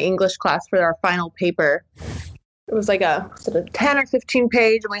 my English class for our final paper. It was like a 10 or 15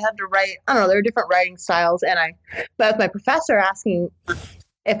 page, and we had to write, I don't know, there were different writing styles. But my professor asking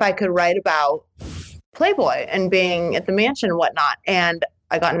if I could write about Playboy and being at the mansion and whatnot. And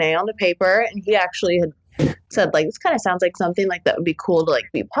I got an A on the paper, and he actually had said, like, this kind of sounds like something like that would be cool to, like,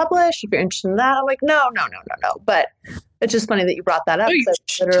 be published if you're interested in that. I'm like, no. But it's just funny that you brought that up. No, you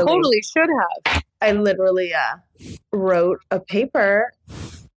totally should have. I literally wrote a paper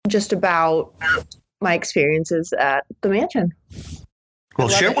just about my experiences at the mansion. Well,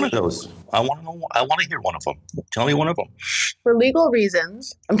 share one of those. I want to hear one of them. Tell me one of them. For legal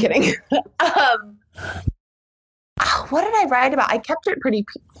reasons. I'm kidding. What did I write about? I kept it pretty.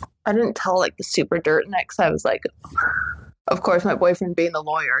 I didn't tell like the super dirt next. I was like, of course, my boyfriend being the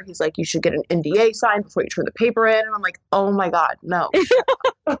lawyer, he's like, you should get an NDA signed before you turn the paper in. And I'm like, oh my God, no.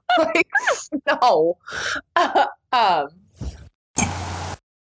 Like, no.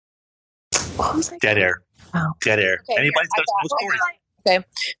 What was I Dead air. Oh. Dead air. Okay, Anybody's got some stories? Okay.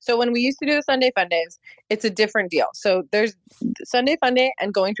 So when we used to do the Sunday Fun Days, it's a different deal. So there's Sunday Fun Day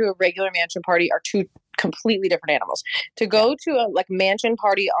and going to a regular mansion party are two completely different animals. To go to a mansion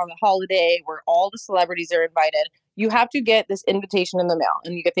party on the holiday where all the celebrities are invited, you have to get this invitation in the mail,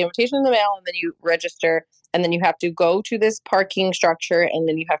 and you get the invitation in the mail, and then you register, and then you have to go to this parking structure, and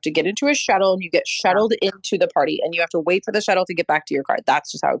then you have to get into a shuttle, and you get shuttled into the party, and you have to wait for the shuttle to get back to your car.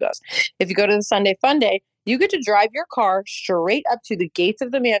 That's just how it goes. If you go to the Sunday Fun Day, you get to drive your car straight up to the gates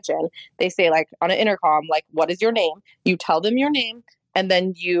of the mansion. They say, like, on an intercom, like, what is your name? You tell them your name. and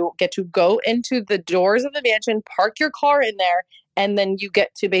then you get to go into the doors of the mansion, park your car in there, and then you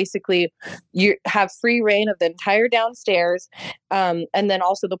get to basically you have free reign of the entire downstairs, and then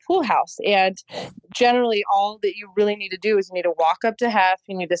also the pool house. And generally all that you really need to do is you need to walk up to Hef,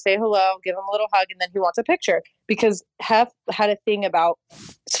 you need to say hello, give him a little hug, and then he wants a picture, because Hef had a thing about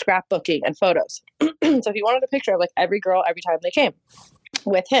scrapbooking and photos. So he wanted a picture of like every girl every time they came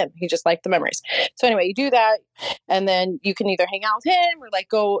with him. He just liked the memories. So anyway, you do that, and then you can either hang out with him or like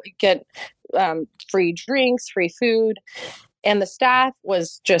go get free drinks, free food. And the staff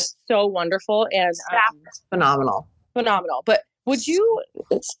was just so wonderful and Phenomenal. phenomenal. But would you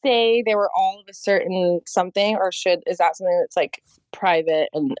say they were all of a certain something, or is that something that's like private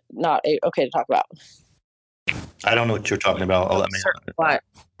and not okay to talk about? I don't know what you're talking about. I'll let me What?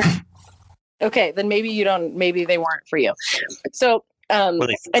 Okay, then maybe they weren't for you. So Were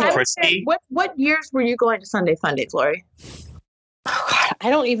they anyway. pristine? What years were you going to Sunday Fun Days, Lori? Oh, God,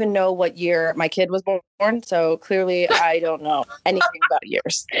 I don't even know what year my kid was born, so clearly I don't know anything about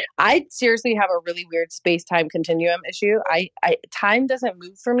years. I seriously have a really weird space-time continuum issue. I time doesn't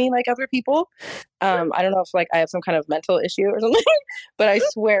move for me like other people. I don't know if like I have some kind of mental issue or something, but I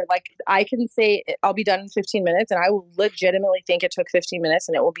swear, like I can say I'll be done in 15 minutes, and I will legitimately think it took 15 minutes,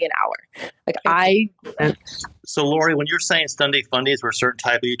 and it will be an hour. Like So, Lori, when you're saying Sunday Fun Days were a certain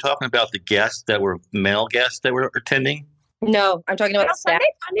type, are you talking about the guests that were male guests that were attending? No, I'm talking about the staff.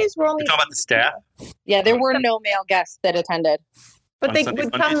 Sunday Fun Days were only. You're talking about the staff? Yeah, there were no male guests that attended. But On they Sunday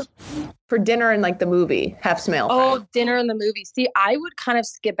would Fun come Days? for dinner and like the movie, Hef's male. Oh, dinner in the movie. See, I would kind of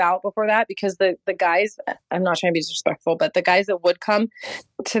skip out before that, because the guys, I'm not trying to be disrespectful, but the guys that would come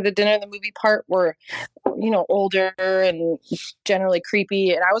to the dinner in the movie part were, older and generally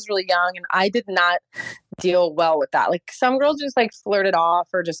creepy. And I was really young, and I did not deal well with that. Like some girls just like flirted off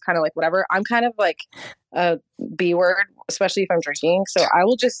or just kind of like whatever. I'm kind of like a B word, especially if I'm drinking. So I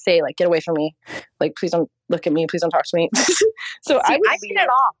will just say like, get away from me. Like, please don't look at me. Please don't talk to me. So See, I would I get it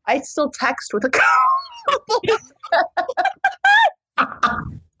off. I still text with a couple.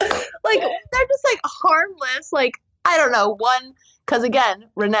 Like they're just like harmless. Like I don't know. One, because again,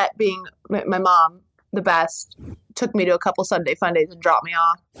 Renette being my mom, the best, took me to a couple Sunday Fun Days and dropped me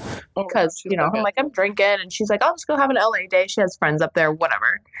off. Because I'm like, I'm drinking, and she's like, I'll just go have an LA day. She has friends up there,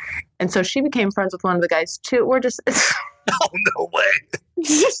 whatever. And so she became friends with one of the guys too. We're just Oh, no way.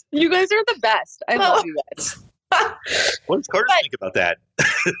 You guys are the best. I love you guys. What does Curtis think about that?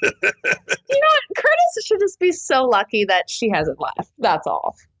 Curtis should just be so lucky that she hasn't left. That's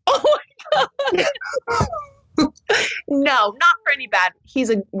all. Oh my god. No, not for any bad. He's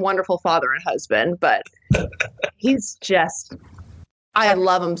a wonderful father and husband, but he's just. I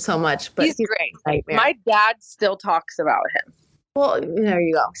love him so much, but He's great. a nightmare. My dad still talks about him. Well, there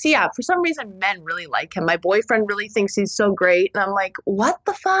you go. So yeah, for some reason, men really like him. My boyfriend really thinks he's so great, and I'm like, what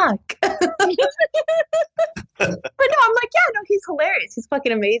the fuck? But no, I'm like, yeah, no, he's hilarious. He's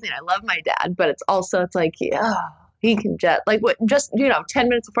fucking amazing. I love my dad, but it's like, yeah, he can just 10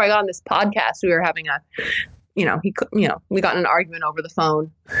 minutes before I got on this podcast, we were having we got in an argument over the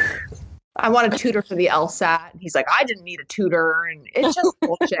phone. I want a tutor for the LSAT. And he's like, I didn't need a tutor. And it's just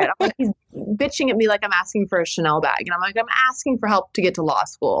bullshit. I'm like, he's bitching at me like I'm asking for a Chanel bag. And I'm like, I'm asking for help to get to law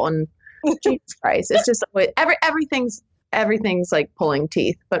school. And Jesus Christ, it's just everything's like pulling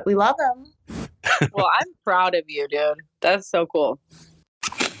teeth, but we love him. Well, I'm proud of you, dude. That's so cool.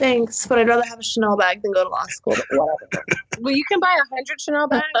 Thanks, but I'd rather have a Chanel bag than go to law school. But whatever. Well, you can buy 100 Chanel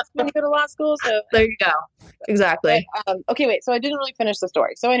bags when you go to law school. So There you go. Exactly. But, okay, wait. So I didn't really finish the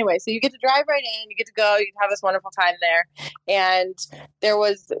story. So anyway, so you get to drive right in. You get to go. You have this wonderful time there. And there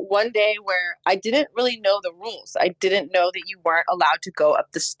was one day where I didn't really know the rules. I didn't know that you weren't allowed to go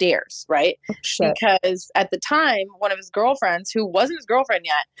up the stairs, right? Shit. Because at the time, one of his girlfriends, who wasn't his girlfriend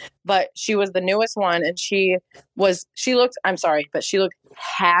yet, but she was the newest one, and she looked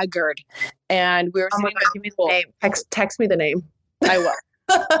haggard. And we were Oh my sitting God, by give me the pool. the name. Text me the name. I will.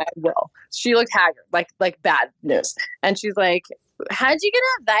 I will. She looked haggard, like bad news. And she's like, how'd you get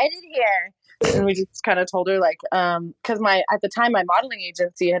invited here? And we just kind of told her because at the time my modeling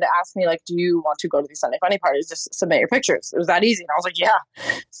agency had asked me do you want to go to these Sunday Funny parties? Just submit your pictures. It was that easy. And I was like, yeah.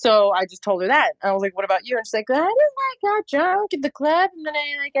 So I just told her that. And I was like, what about you? And she's like, I just got drunk at the club, and then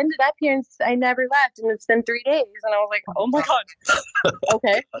I ended up here, and I never left, and it's been 3 days. And I was like, oh my God.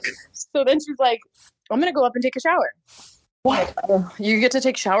 Okay. So then she's like, I'm gonna go up and take a shower. What? You get to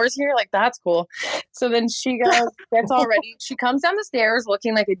take showers here? That's cool. So then she gets all ready. She comes down the stairs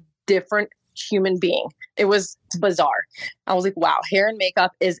looking like a different human being. It was bizarre. I was like, wow, hair and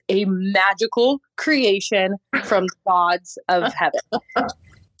makeup is a magical creation from the gods of heaven.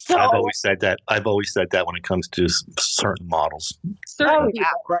 So I've always said that when it comes to certain models. certain yeah.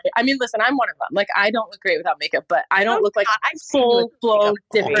 people, right? I mean, listen, I'm one of them. Like, I don't look great without makeup, but I don't look like I've seen you with full blown makeup.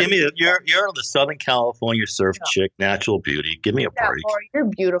 different. Give me you're the Southern California surf chick, natural beauty. Give me a Yeah, break. Lori, you're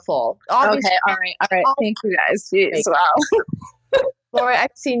beautiful. Obviously, Okay, all right. Thank you guys. Jeez, wow. Lori, I've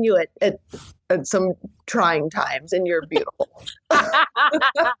seen you at some trying times, and you're beautiful.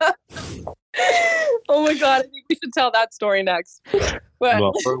 Oh my god, I think we should tell that story next. But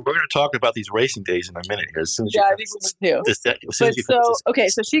Well, we're going to talk about these racing days in a minute here. As soon as yeah, I you think finish we do. this, as soon But as you finish so this. okay,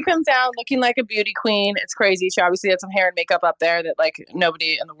 so she comes down looking like a beauty queen. It's crazy. She obviously had some hair and makeup up there that like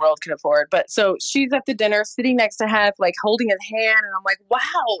nobody in the world could afford. But so she's at the dinner, sitting next to Hef, like holding his hand, and I'm like,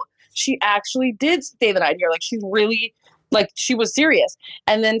 wow, she actually did stay the night here. Like, she really, like, she was serious.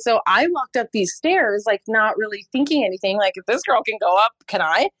 And then so I walked up these stairs, like, not really thinking anything. Like, if this girl can go up, can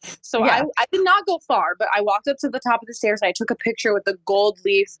I? So Yeah. I did not go far, but I walked up to the top of the stairs and I took a picture with the gold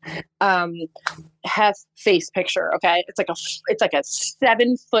leaf Hef face picture. Okay, it's like a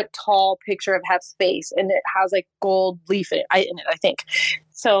 7 foot tall picture of Hef's face, and it has like gold leaf in it. I think.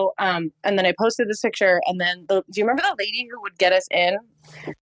 So and then I posted this picture, and then do you remember the lady who would get us in?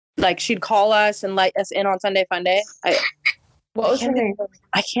 Like, she'd call us and let us in on Sunday Funday. What was her name?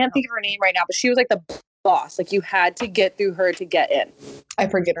 I can't think of her name right now, but she was like the boss. Like, you had to get through her to get in. I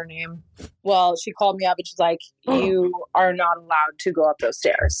forget her name. Well, she called me up and she's like, you are not allowed to go up those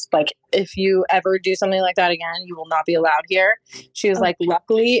stairs. Like, if you ever do something like that again, you will not be allowed here. She was like,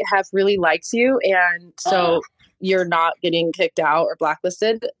 luckily, Hef really likes you, and so you're not getting kicked out or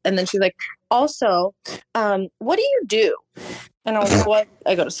blacklisted. And then she's like, also, what do you do? And I was like, what?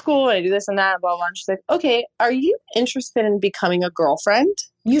 I go to school and I do this and that, blah, blah. And she's like, okay, are you interested in becoming a girlfriend?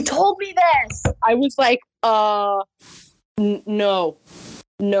 You told me this. I was like, no.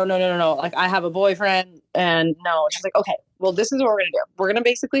 Like, I have a boyfriend, and no. She's like, okay, well, this is what we're going to do. We're going to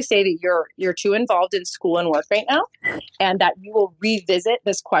basically say that you're too involved in school and work right now, and that you will revisit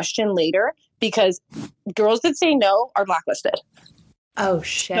this question later, because girls that say no are blacklisted. Oh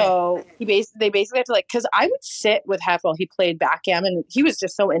shit. So they basically have to, like, because I would sit with Hef while he played backgammon. He was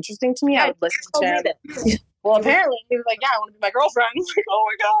just so interesting to me. I would listen to him. Well, apparently he was like, yeah, I want to be my girlfriend. I was like, oh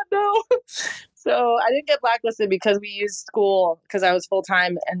my God, no. So I didn't get blacklisted because we used school, because I was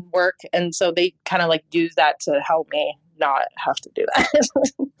full-time and work. And so they kind of like used that to help me not have to do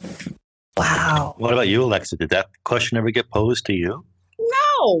that. Wow. What about you, Alexa? Did that question ever get posed to you?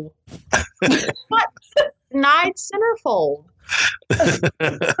 No. What? Denied centerfold.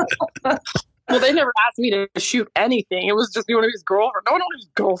 Well, they never asked me to shoot anything. It was just, you want to be his girlfriend? No, I don't want to be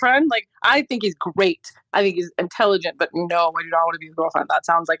his girlfriend. Like, I think he's great. I think he's intelligent, but no, I do not want to be his girlfriend. That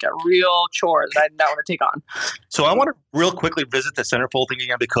sounds like a real chore that I do not want to take on. So I want to real quickly visit the centerfold thing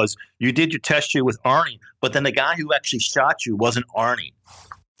again, because you did your test shoot with Arnie, but then the guy who actually shot you wasn't Arnie.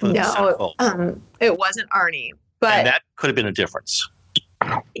 for the centerfold. It wasn't Arnie, And but that could have been a difference.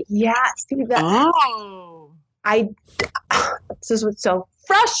 yeah, see that. Oh. This is what's so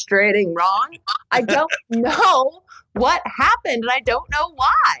frustrating, Ron. I don't know what happened, and I don't know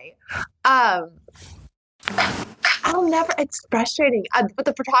why. I'll never. It's frustrating. But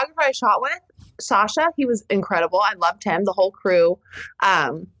the photographer I shot with, Sasha, he was incredible. I loved him. The whole crew.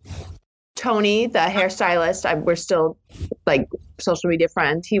 Tony, the hairstylist, we're still like social media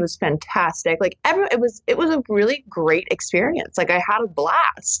friends. He was fantastic. Like it was a really great experience. Like, I had a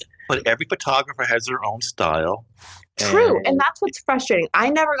blast. But every photographer has their own style. True, and that's what's frustrating. I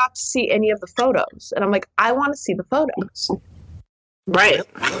never got to see any of the photos, and I'm like, I want to see the photos. Right.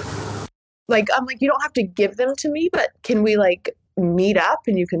 Like, I'm like, you don't have to give them to me, but can we like meet up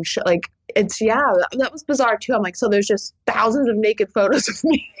and you can show? Like, it's that was bizarre too. I'm like, so there's just thousands of naked photos of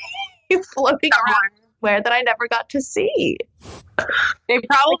me floating around where that I never got to see. They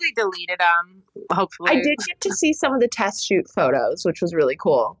probably deleted them, hopefully. I did get to see some of the test shoot photos, which was really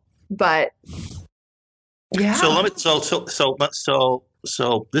cool, but yeah. So let me. So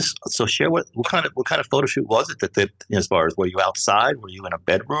share what kind of photo shoot was it that as far as, were you outside? Were you in a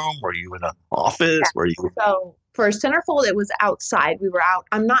bedroom? Were you in an office? Yeah. Were you? So for Centerfold, it was outside. We were out.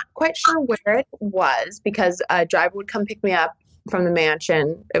 I'm not quite sure where it was, because a driver would come pick me up from the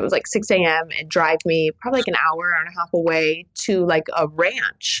mansion. It was like 6 a.m. and drive me probably like an hour and a half away to like a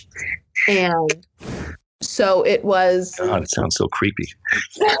ranch. And so it was. God, it sounds so creepy.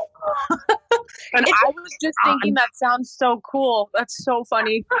 And I was just thinking, that sounds so cool. That's so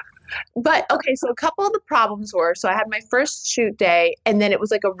funny. But okay, so a couple of the problems were, so I had my first shoot day, and then it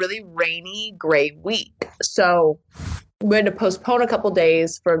was like a really rainy, gray week. So we had to postpone a couple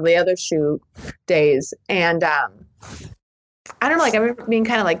days for the other shoot days. And I don't know, like I remember being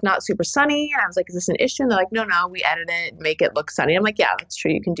kind of like not super sunny, and I was like, is this an issue? And they're like, no, we edit it, make it look sunny. I'm like, yeah, that's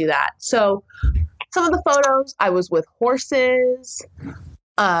true, you can do that. So some of the photos I was with horses.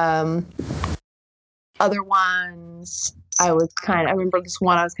 Other ones I remember this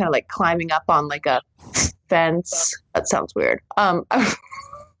one I was kind of like climbing up on like a fence. That sounds weird.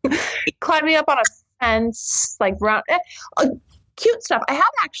 Climbing up on a fence, like round, cute stuff. I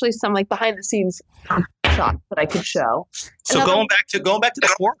have actually some like behind the scenes shots that I could show. So going back to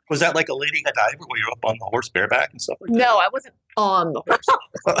the horse, was that like a Lady Godiva where you're up on the horse bareback and stuff like that? No, I wasn't on the horse.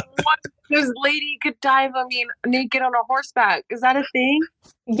 What does Lady Godiva mean? Naked on a horseback? Is that a thing?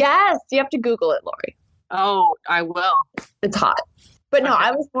 Yes, you have to Google it, Lori. Oh, I will. It's hot. But no,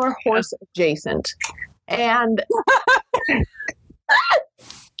 I was more horse adjacent. And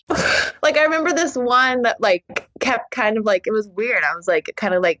like I remember this one that like kept kind of like, it was weird. I was like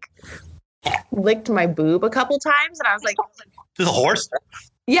kind of like licked my boob a couple times, and I was like, To the horse?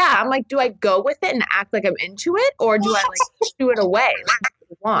 yeah, I'm like, do I go with it and act like I'm into it, or do I like shoo it away? Like, what do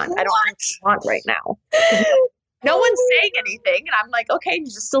you want? I don't want right now. No one's saying anything, and I'm like, okay, you're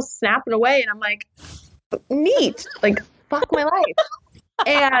just still snapping away, and I'm like, neat, like fuck my life.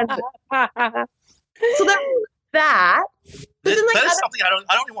 And so that. But then, like, that is something I don't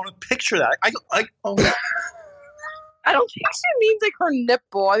even want to picture that. I I don't think she means like her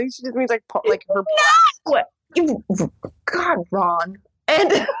nipple. I think she just means like her. No! God, Ron. And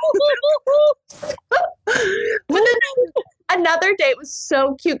but then another day, it was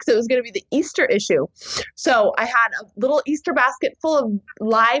so cute because it was going to be the Easter issue. So I had a little Easter basket full of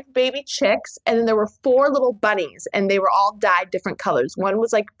live baby chicks, and then there were 4 little bunnies, and they were all dyed different colors. One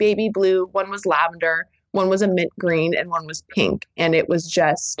was like baby blue, one was lavender, one was a mint green, and one was pink. And it was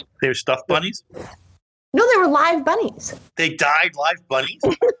just... They were stuffed bunnies? No, they were live bunnies. They dyed live bunnies?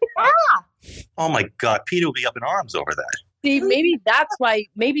 Yeah. Oh my God, Peter will be up in arms over that. See, maybe that's why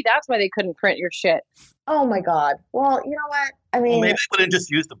they couldn't print your shit. Oh my God. Well, you know what? I mean... Well, maybe they wouldn't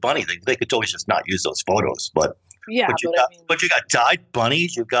just use the bunny. They could always just not use those photos. But Yeah, but you got dyed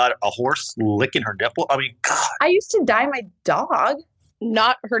bunnies. You got a horse licking her nipple. I mean, God. I used to dye my dog.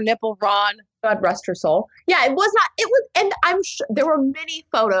 not her nipple, Ron. God rest her soul. Yeah, it was not. It was, and I'm sure there were many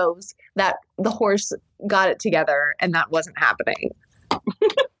photos that the horse got it together, and that wasn't happening.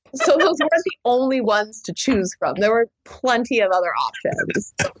 So those weren't the only ones to choose from. There were plenty of other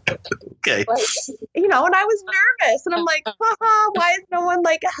options. Okay. Like, you know, and I was nervous, and I'm like, haha, why is no one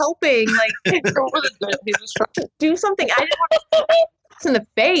like helping? Like, do something. I didn't want to hit in the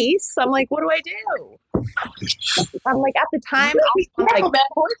face. I'm like, what do I do? I'm like, at the time, I was like,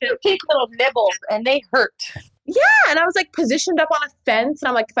 horses take little nibbles, and they hurt. yeah, and I was like positioned up on a fence, and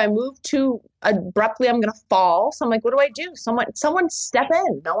I'm like, if I move too abruptly, I'm gonna fall. So I'm like, what do I do? Someone step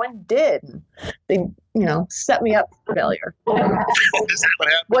in. No one did. They, set me up for failure. Is that what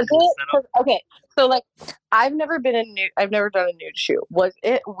happened? Was it okay? So like, I've never done a nude shoot. Was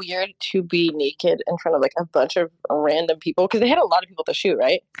it weird to be naked in front of like a bunch of random people? Because they had a lot of people to shoot,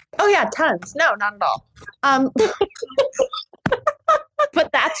 right? Oh yeah, tons. No, not at all.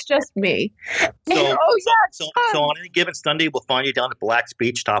 But that's just me. So on any given Sunday, we'll find you down at Black's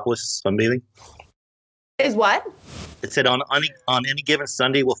Beach, topless, sunbathing. Is what? It said on any given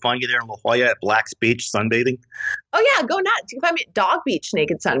Sunday, we'll find you there in La Jolla at Black's Beach, sunbathing. Oh yeah, go nuts. You can find me at Dog Beach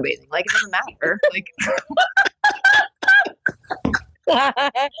naked sunbathing. Like, it doesn't matter. Like,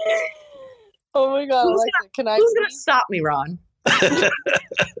 Oh my god! Who's Can I? who's gonna stop me, Ron?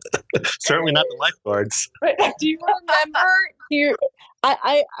 Certainly not the lifeguards. Do you remember?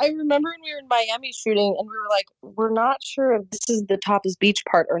 I remember when we were in Miami shooting, and we were like, we're not sure if this is the topless beach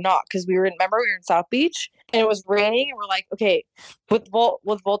part or not, because we were in South Beach, and it was raining, and we're like, okay, with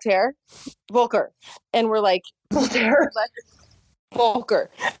Volker, and we're like, Volker,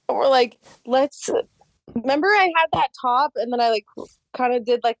 and we're like, let's. Remember, I had that top, and then I like kind of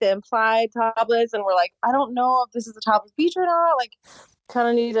did like the implied topless, and we're like, I don't know if this is the topless beach or not. Like, kind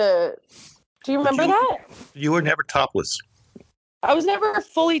of need to. Do you remember that? You were never topless. I was never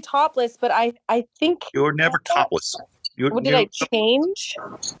fully topless, but I think. You were never topless. Did I change?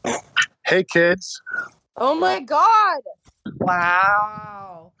 Hey, kids. Oh my god!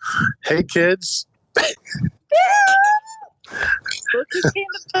 Wow. Hey, kids. Look who came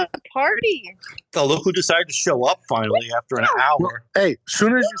to the party. Oh, look who decided to show up finally after an hour. Hey, as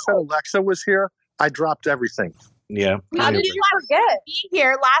soon as you said Alexa was here, I dropped everything. Yeah. How did you forget? Be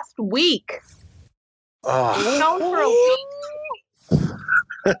here last week. Oh, Known for a week.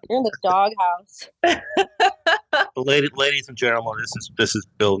 You're in the doghouse. Ladies and gentlemen, this is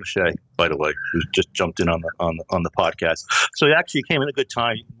Bill Shea, by the way, who just jumped in on the podcast. So it actually came in a good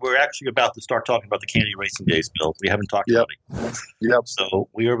time. We're actually about to start talking about the Candy Racing Days, Bill. We haven't talked about it. Yep. So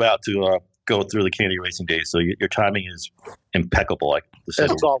we are about to go through the Candy Racing Days. So your timing is impeccable.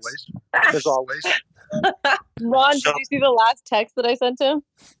 As always. Ron, So- did you see the last text that I sent him?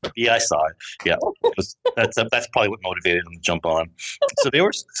 Yeah, I saw it. Yeah, that's probably what motivated him to jump on. So there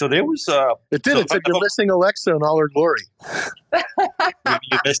was. It did. So It said you're missing Alexa in all her glory.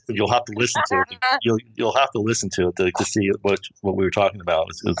 You missed it. You'll have to listen to it. You'll have to listen to it to see what we were talking about.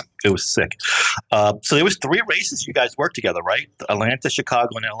 It was sick. So there was 3 races you guys worked together, right? Atlanta,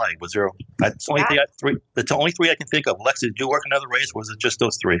 Chicago, and LA. Was there? That's the only thing. That's the only 3 I can think of. Alexa, did you work another race? Or was it just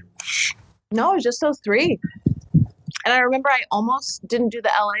those 3? No, it was just those 3. And I remember I almost didn't do the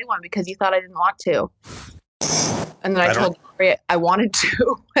LA one because you thought I didn't want to. And then I told Lori I wanted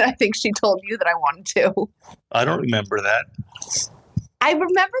to. And I think she told you that I wanted to. I don't remember that. I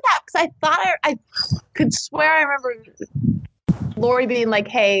remember that because I thought I could swear I remember Lori being like,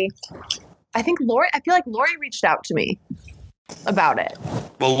 hey, I feel like Lori reached out to me about it.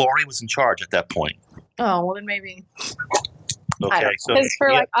 Well, Lori was in charge at that point. Oh, well then maybe. Okay, so Because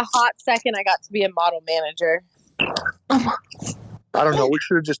for like a hot second, I got to be a model manager. I don't know. We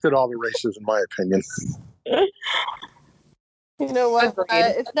should have just did all the races, in my opinion. You know what? Agreed.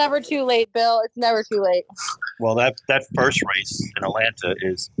 It's never too late, Bill. It's never too late. well, that first race in Atlanta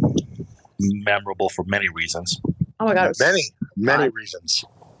is memorable for many reasons. Oh my God. It was Many fun. reasons.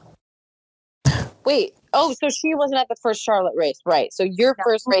 Wait. Oh, so she wasn't at the first Charlotte race, right? So your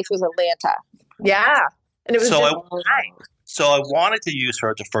first race was Atlanta. Yeah. And it was So just I- fine. So I wanted to use her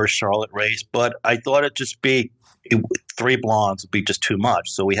at the first Charlotte race, but I thought it'd just be 3 blondes would be just too much.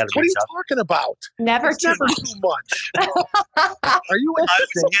 So we had to What are reach you out. talking about? Never It's too never much. too much. Are you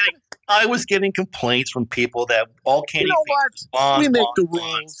insane? I was getting complaints from people that all candy You know what? favorites blondes, We make the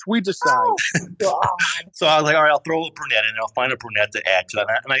blondes. rules. We decide. Oh, God. So I was like, all right, I'll throw a brunette in and I'll find a brunette to add to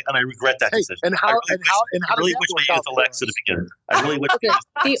that. And I regret that Hey, decision. and how I did really wish that we work out used for Alexa us? to begin. I really wish we used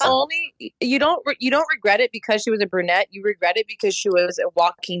The Alexa. only you don't regret it because she was a brunette. You regret it because she was a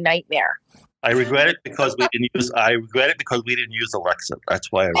walking nightmare. I regret it because we didn't use. I regret it because we didn't use Alexa. That's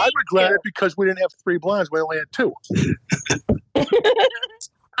why. I regret it because we didn't have 3 blondes. We only had 2.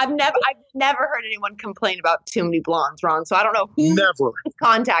 I've never heard anyone complain about too many blondes, Ron. So I don't know who Never. is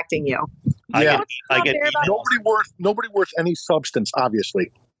contacting you. I Yeah. get. I get Not fair about emails. Nobody worth any substance,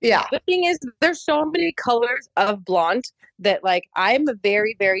 obviously. Yeah. The thing is, there's so many colors of blonde that, like, I'm a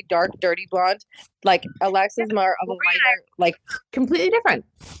very, very dark, dirty blonde. Like, Alexa's more of a lighter, like, Completely different.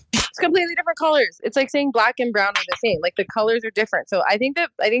 it's completely different colors. It's like saying black and brown are the same. Like, the colors are different. So I think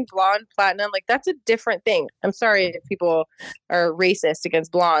blonde, platinum, like, that's a different thing. I'm sorry if people are racist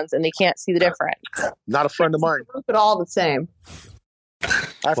against blondes and they can't see the difference. Not a friend of mine. But all the same. I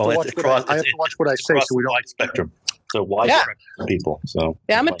have Well, to it's watch across- what I say Across so we the don't. wide spectrum. So wide Yeah. spectrum of people. So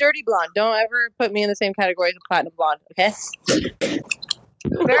Yeah, I'm a dirty blonde. Don't ever put me in the same category as a platinum blonde, okay?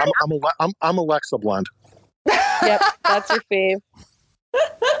 I'm Alexa blonde. Yep, that's your fave.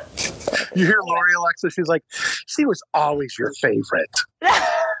 You hear Lori Alexa? She's like, she was always your favorite.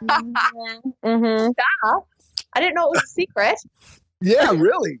 Mm-hmm. I didn't know it was a secret. Yeah,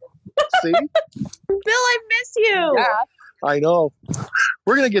 really. See, Bill, I miss you. Yeah. I know.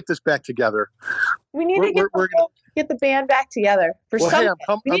 We're gonna get this back together. We need We're- to we're get the band back together for Well, something.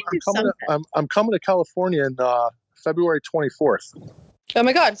 hey, We need to do something. I'm coming to California in February 24th. Oh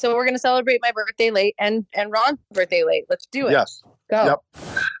my God! So we're gonna celebrate my birthday late and Ron's birthday late. Let's do it. Yes, Go. Yep.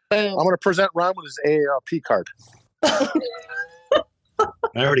 Boom. I'm gonna present Ron with his AARP card. I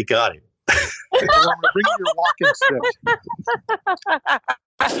already got it. And I'm gonna bring you your walking stick.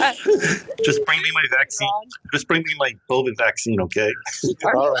 Just bring me my vaccine. Just bring me my COVID vaccine, okay?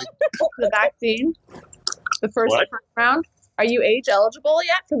 All right. The vaccine, the first What? round. Are you age eligible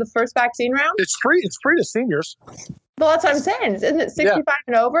yet for the first vaccine round? It's free. It's free to seniors. Well, that's what I'm saying. Isn't it 65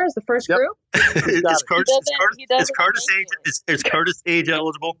 and over is the first Yep. group? Is Curtis, He doesn't is Curtis age is Curtis age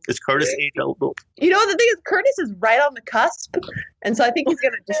eligible? Is Curtis age eligible? You know, the thing is, Curtis is right on the cusp. And so I think he's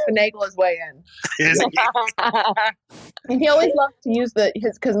going to just finagle his way in. Is he? And he always loved to use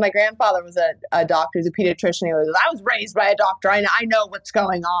because my grandfather was a doctor, he's a pediatrician. He was, I was raised by a doctor. I know what's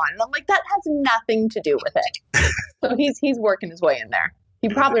going on. And I'm like, that has nothing to do with it. So he's working his way in there. He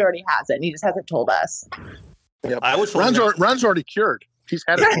probably already has it, and he just hasn't told us. Yep. I was Ron's already cured. He's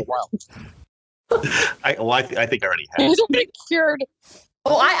had it for a while. I think I already have. He's already cured.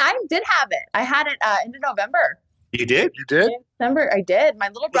 Oh, I did have it. I had it end of November. You did? You did? December, I did. My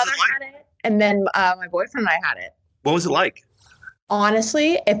little What was brother it like? had it, and then my boyfriend and I had it. What was it like?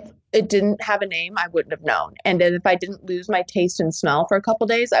 Honestly, if it didn't have a name, I wouldn't have known. And then if I didn't lose my taste and smell for a couple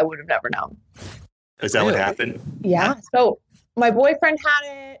days, I would have never known. Is that what happened? Yeah. So my boyfriend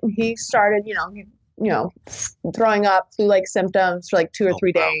had it, and he started, throwing up, flu-like symptoms for like 2 or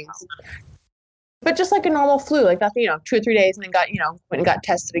 3 days. But just like a normal flu, like nothing, 2 or 3 days, and then went and got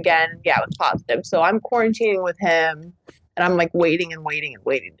tested again. And yeah, it was positive. So I'm quarantining with him, and I'm like waiting and waiting and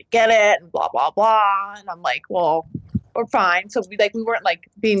waiting to get it, and blah blah blah. And I'm like, well, we're fine. So we weren't like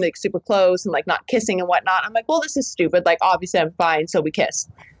being like super close and like not kissing and whatnot. I'm like, well, this is stupid. Like obviously I'm fine, so we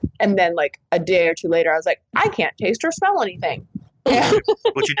kissed. And then like a day or two later, I was like, I can't taste or smell anything. Yeah.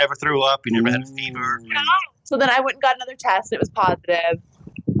 But you never threw up. You never had a fever. No. So then I went and got another test, and it was positive.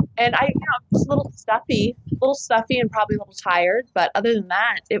 And I, I'm just a little stuffy and probably a little tired. But other than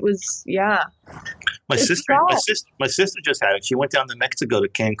that, it was, yeah. My sister just had it. She went down to Mexico to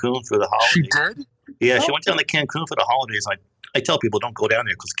Cancun for the holidays. She did? Yeah, she went down to Cancun for the holidays. I tell people don't go down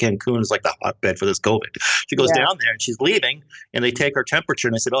there because Cancun is like the hotbed for this COVID. She goes down there and she's leaving, and they take her temperature,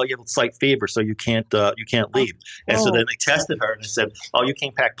 and they said, "Oh, you have a slight fever, so you can't leave." And so then they tested her and they said, "Oh, you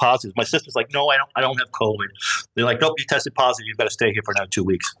came back positive." My sister's like, "No, I don't have COVID." They're like, "Nope, you tested positive. You've got to stay here for now 2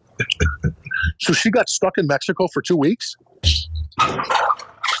 weeks." So she got stuck in Mexico for 2 weeks?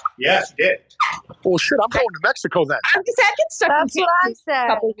 Yeah, she did. Well, shit, I'm going to Mexico then. I get stuck That's in what I Cancun said. a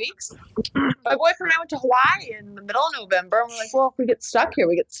couple of weeks. My boyfriend and I went to Hawaii in the middle of November, and we're like, well, if we get stuck here,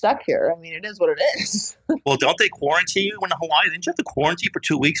 we get stuck here. I mean, it is what it is. Well, don't they quarantine you when in Hawaii? Didn't you have to quarantine for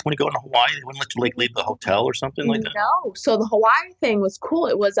 2 weeks when you go to Hawaii? They wouldn't let you like leave the hotel or something like that. No. So the Hawaii thing was cool.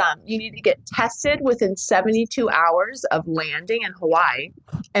 It was you need to get tested within 72 hours of landing in Hawaii,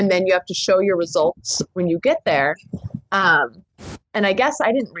 and then you have to show your results when you get there. And I guess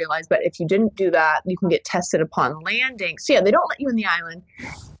I didn't realize, but if you didn't do that, you can get tested upon landing. So yeah, they don't let you in the island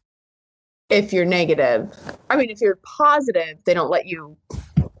if you're negative. I mean, if you're positive, they don't let you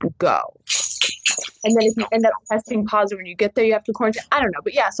go. And then if you end up testing positive when you get there, you have to quarantine. I don't know.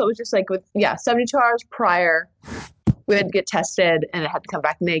 But yeah, so it was just like 72 hours prior, we had to get tested, and it had to come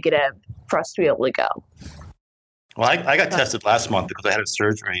back negative for us to be able to go. Well, I got tested last month because I had a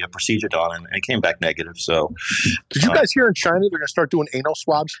procedure done, and it came back negative. So, Did you guys hear in China they're going to start doing anal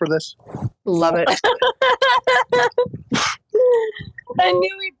swabs for this? Love it. I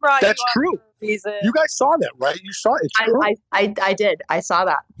knew we brought That's you on true. for a reason. You guys saw that, right? You saw it. It's true. I did. I saw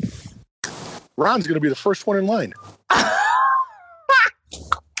that. Ron's going to be the first one in line. I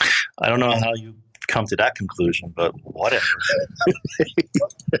don't know how you come to that conclusion, but whatever.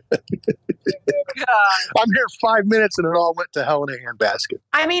 I'm here 5 minutes and it all went to hell in a handbasket.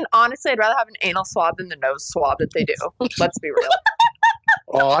 I mean, honestly, I'd rather have an anal swab than the nose swab that they do. Let's be real.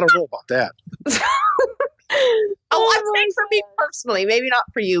 Oh, I don't know about that. I'm saying for me personally, maybe not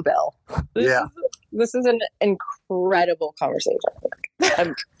for you, Bill. This is an incredible conversation.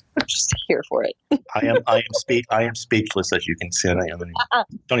 I'm just here for it. I am speechless, as you can see. I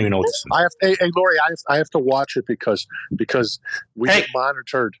don't even know what to say. I have, hey, Lori, I have to watch it because we get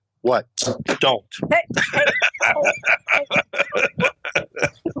monitored. What? Don't.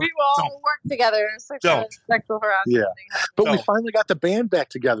 We all work together. Don't. Sexual harassment. Yeah. But we No. finally got the band back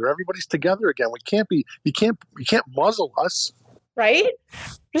together. Everybody's together again. We can't be. You can't muzzle us. Right?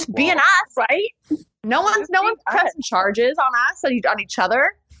 Just being us, right? No one's pressing charges on us, on each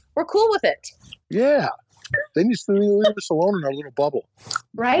other. We're cool with it. Yeah. They need to leave us alone in our little bubble.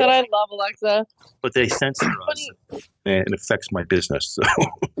 Right? But I love Alexa. But they censor us, and it affects my business. So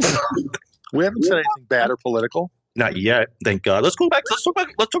We haven't said anything bad or political. not yet, thank God. Let's go back. Let's talk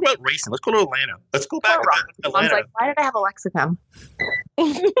about racing. Let's go to Atlanta. Let's go back to I was Atlanta. like, why did I have Alexa come?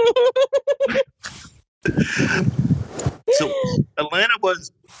 So Atlanta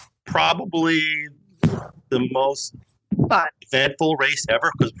was probably the most Fun. eventful race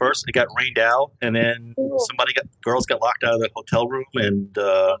ever because first it got rained out, and then girls got locked out of the hotel room, and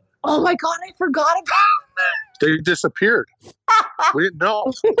Oh my God, I forgot about They disappeared. We didn't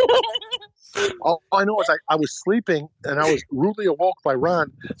know. All I know is I was sleeping and I was rudely awoke by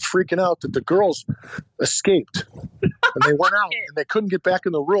Ron freaking out that the girls escaped. And they went out and they couldn't get back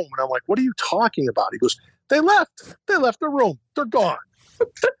in the room. And I'm like, what are you talking about? He goes, they left. They left the room. They're gone.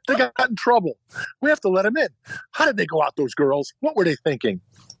 They got in trouble. We have to let them in. How did they go out, those girls? What were they thinking?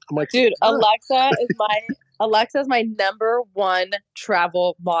 I'm like, Dude, Alexa is my number one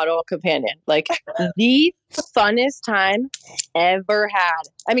travel model companion. Like the funnest time ever had.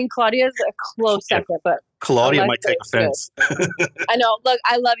 I mean, Claudia's a close second, but Claudia might Alexa take is offense. I know. Look,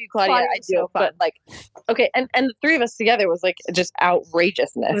 I love you, Claudia. Claudia I is do. so fun. But like, okay, and the three of us together was like just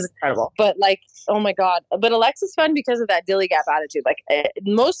outrageousness. It was incredible. But like, oh my god! But Alexa's fun because of that dilly gap attitude. Like,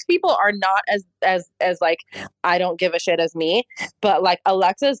 most people are not as like I don't give a shit as me. But like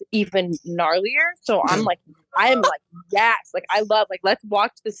Alexa's even gnarlier. So I'm like, yes, like I love like let's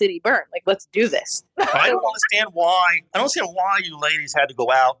watch the city burn. Like let's do this. I don't understand why. I don't understand why you ladies had to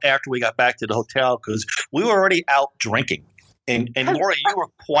go out after we got back to the hotel because we were already out drinking. And Laura, you were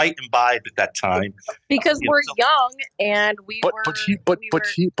quite imbibed at that time. Because Yeah, we're so- young and we were.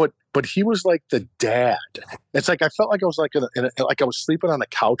 But he was like the dad. It's like I felt like I was like like I was sleeping on a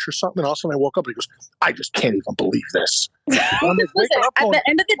couch or something. And all of a sudden I woke up and he goes, "I just can't even believe this." And I'm like, waking Listen, up at going, the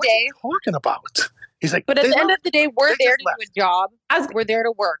end of the "What are day, you talking about?" He's like, but at "They the end left." of the day, we're They there just to do a job. We're there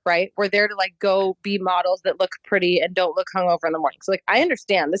to work, right? We're there to like go be models that look pretty and don't look hungover in the morning. So like, I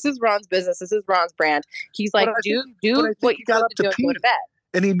understand. This is Ron's business. This is Ron's brand. He's like, But I do but I think what he you're got supposed up to to do and go pee. to bed.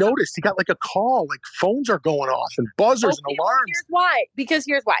 And he noticed he got like a call, like phones are going off and buzzers and Well, alarms. here's why. Because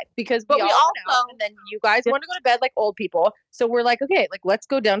But we we all went out, also- and then you guys want to go to bed like old people. So we're like, okay, like let's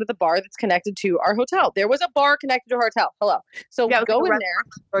go down to the bar that's connected to our hotel. There was a bar connected to our hotel. Hello. So Yeah, we it was go like a in there,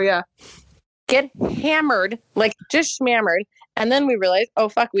 Oh yeah. get hammered, like just schmammered. And then we realize, oh,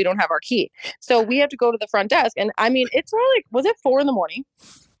 fuck, we don't have our key. So we have to go to the front desk. And I mean, it's really like, was it 4 a.m?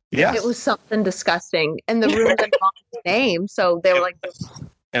 Yeah. It was something disgusting. And the room was in Ron's name. So they were like,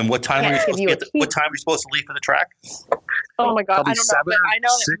 And what time were you Can't supposed give to you get? a What time were you supposed to leave for the track? Oh my God. Probably I don't know. 7 But or I know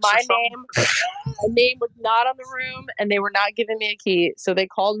that 6 or my name was not on the room and they were not giving me a key. So they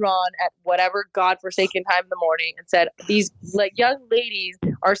called Ron at whatever godforsaken time in the morning and said, these like young ladies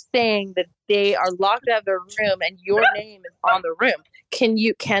are saying that they are locked out of their room and your name is on the room. Can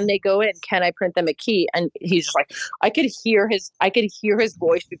they go in? Can I print them a key? And he's just like, I could hear his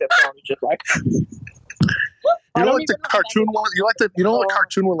voice through the phone. He's just like, You I know, don't like the even cartoon remember. one. You like the Oh.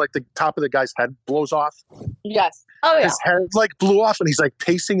 cartoon one, like the top of the guy's head blows off. Yes. oh yeah. His head like blew off, and he's like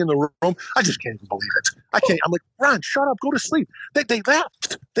pacing in the room. I just can't even believe it. I can't. I'm like, Ron, shut up, go to sleep. They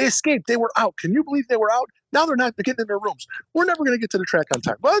left. They escaped. They were out. Can you believe they were out? Now they're not getting in their rooms. We're never going to get to the track on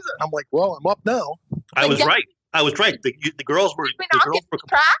time. Well, I'm like, well, I'm up now. I was yeah. right. I was right. The girls were. Did we The not girls get were. the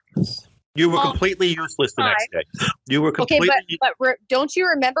track? You were Well, completely useless the next day. You were Okay, completely. but don't you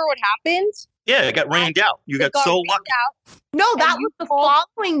remember what happened? Yeah, it got rained out. You They got so rained lucky. out. No, that you was the told-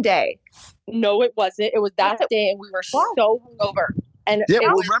 following day. No, it wasn't. It was that day, and we were so hungover. And Yeah, it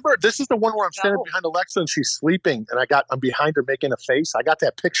well, was, remember, this is the one where I'm standing No. behind Alexa and she's sleeping, and I'm behind her making a face. I got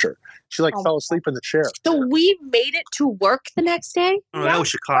that picture. She like Oh. fell asleep in the chair. so we made it to work the next day. Oh, that was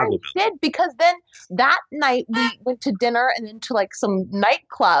Chicago. I did because then that night we went to dinner and then to like some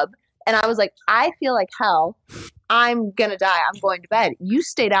nightclub, and I was like, I feel like hell. I'm gonna die. I'm going to bed. You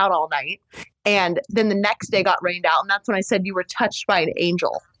stayed out all night, and then the next day got rained out, and that's when I said you were touched by an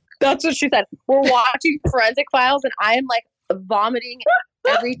angel. That's what she said. We're watching Forensic Files, and I am like vomiting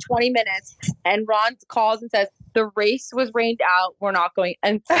every 20 minutes. And Ron calls and says, the race was rained out. We're not going.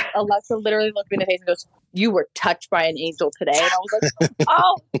 And Alexa literally looked me in the face and goes, you were touched by an angel today. And I was like,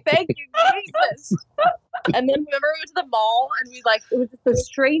 oh, thank you, Jesus. And then remember we went to the mall and we like, it was just the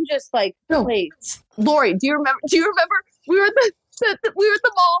strangest like place. Lori, do you remember? We were at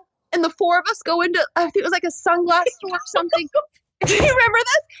the mall, and the four of us go into. I think it was like a sunglass store or something. Do you remember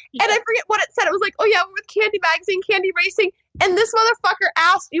this? And I forget what it said. It was like, oh yeah, we're with Candy Magazine, Candy Racing, and this motherfucker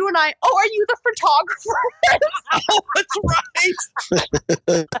asked you and I, oh, are you the photographer? Oh, that's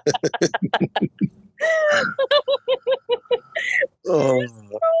right. Oh,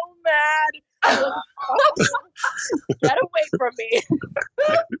 So mad. I was like, oh, get away from me.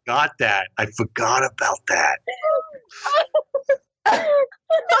 Got that. I forgot about that.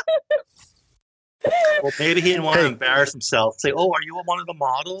 Well, maybe he didn't want to embarrass himself. Say, "Oh, are you one of the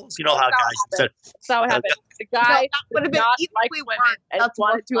models?" You know how That's guys said, That's not what happened. The guy that would have did been not even like if we women weren't. and That's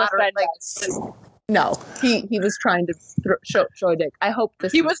wanted to more offend flattering. us. No, he was trying to show a dick. I hope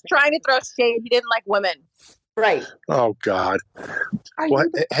this. He was trying to throw shade. He didn't like women. right. oh God. Are Well,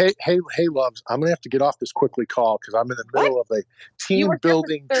 you hey, loves. I'm gonna have to get off this quickly call because I'm in the middle of a You team were here for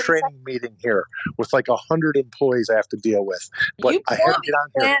building 30 training meeting here with like 100 employees I have to deal with. But You I have to poorly get on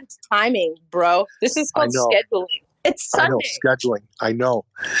here. planned timing, bro. This is called know. scheduling. It's I know Sunday. scheduling. I know.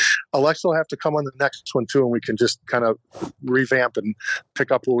 Alexa will have to come on the next one too, and we can just kind of revamp and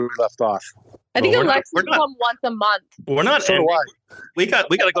pick up where we left off. I think Well, we're not- Alexa we're will not- come once a month. "We're not." So do ending. I. We got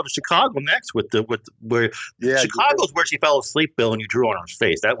to go to Chicago next where Yeah, Chicago's where she fell asleep, Bill, and you drew on her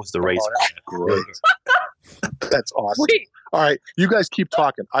face. That was the race. great. That's awesome. Wait, All right, you guys keep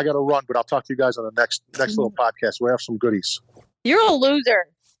talking. I got to run, but I'll talk to you guys on the next little podcast. We'll have some goodies. you're a loser.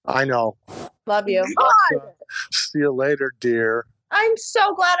 I know. Bye. Love you. See you later, dear. I'm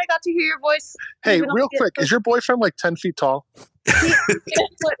so glad I got to hear your voice. Hey, Even real though quick, is your boyfriend like 10 feet tall?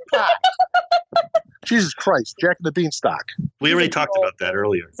 Jesus Christ, Jack and the Beanstalk. We already talked about that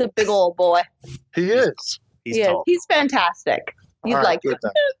earlier. He's a big old boy. He is. He's He is. tall. He's fantastic. You'd All right, like good him.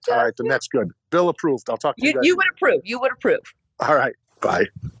 then. All right, then that's good. Bill approved. I'll talk to you guys. You would approve. You would approve. All right, bye.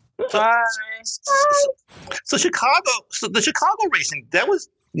 So the Chicago racing,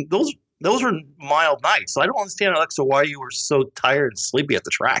 those were mild nights. So I don't understand, Alexa, why you were so tired and sleepy at the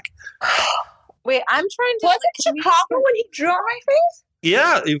track. Wait, I'm trying to. Was it Chicago when he drew on my face?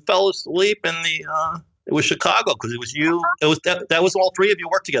 Yeah, you fell asleep in the. It was Chicago because it was you. It was that was all three of you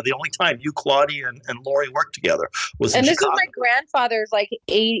worked together. The only time you, Claudia, and Lori worked together was And in this Chicago. was my grandfather's like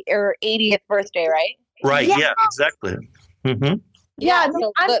 80th birthday, right? Right? Yeah. Yeah, exactly. Mm-hmm. Yeah,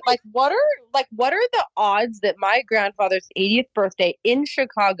 So, I'm- what are the odds that my grandfather's 80th birthday in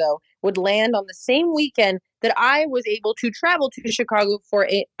Chicago would land on the same weekend that I was able to travel to Chicago for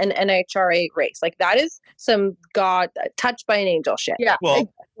an NHRA race? Like that is some God touched by an angel shit. Yeah.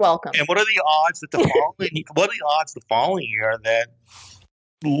 Well, welcome. and what are the odds that the following year that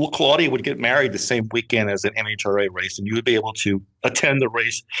Claudia would get married the same weekend as an NHRA race, and you would be able to attend the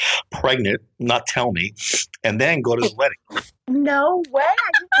race pregnant, not tell me, and then go to the wedding? No way.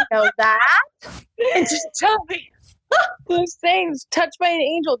 I didn't know that. And just tell me. Those things touched by an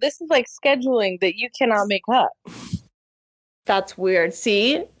angel. This is like scheduling that you cannot make up. That's weird.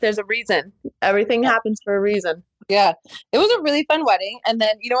 See, there's a reason. Everything happens for a reason. Yeah, it was a really fun wedding. And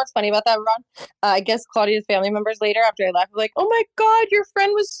then, you know what's funny about that, Ron? I guess Claudia's family members later, after I left, were like, "Oh my God, your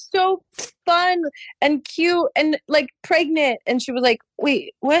friend was so fun and cute and like pregnant." And she was like,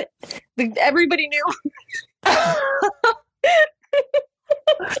 "Wait, what?" Everybody knew.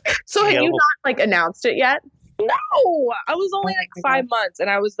 So have Yeah, you well- not like announced it yet? No, I was only like 5 months, and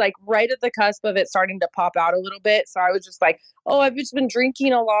I was like right at the cusp of it starting to pop out a little bit. So I was just like, "Oh, I've just been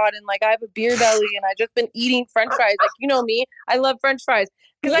drinking a lot, and like I have a beer belly, and I just been eating French fries. Like you know me, I love French fries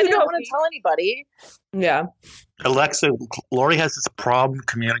because I You didn't know want me. to tell anybody." Yeah. Alexa, Lori has this problem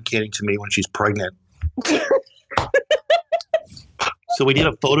communicating to me when she's pregnant. So we did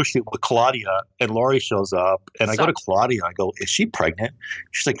a photo shoot with Claudia, and Lori shows up, and I go to Claudia. I go, "Is she pregnant?"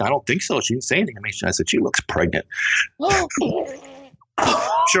 She's like, "I don't think so. She didn't say anything to me." I said, "She looks pregnant."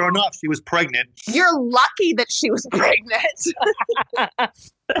 Sure enough, she was pregnant. You're lucky that she was pregnant.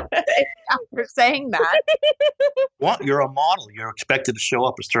 After saying that. What? You're a model. You're expected to show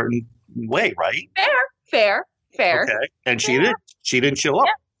up a certain way, right? Fair. Okay. And she didn't. She didn't show up.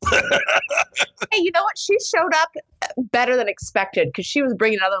 Hey, you know what? She showed up better than expected because she was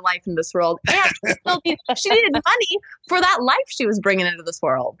bringing another life into this world, and she needed money for that life she was bringing into this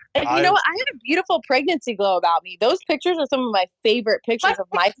world. And you know what? I had a beautiful pregnancy glow about me. Those pictures are some of my favorite pictures of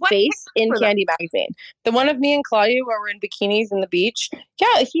my face in for them? Candy Magazine. The one of me and Claudia where we're in bikinis in the beach.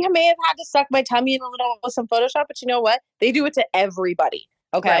 Yeah, he may have had to suck my tummy in a little with some Photoshop, but you know what? They do it to everybody.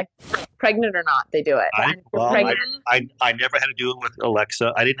 Okay. Pregnant or not, they do it. I never had to do it with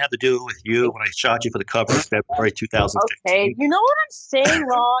Alexa. I didn't have to do it with you when I shot you for the cover of February 2015. Okay. You know what I'm saying,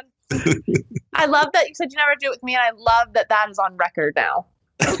 Ron? I love that you said you never do it with me, and I love that that is on record now.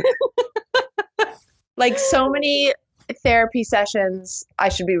 Like so many therapy sessions, I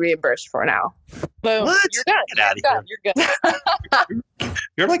should be reimbursed for now. Boom. What? You're done. Get out of You're done. You're good.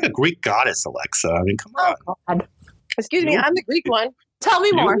 You're like a Greek goddess, Alexa. I mean, come on. Oh, God. Excuse me, I'm the Greek one. Tell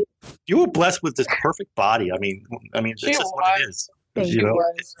me more. You were blessed with this perfect body. I mean, it's She just what it is. Thank You know,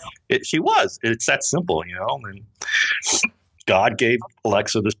 was. she was. It's that simple, you know. And God gave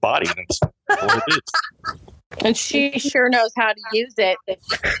Alexa this body, and it's what it is. And she sure knows how to use it.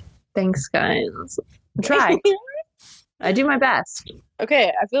 Thanks, guys. Try. I do my best.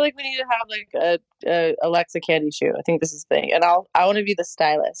 Okay, I feel like we need to have like a Alexa candy shoot. I think this is the thing, and I want to be the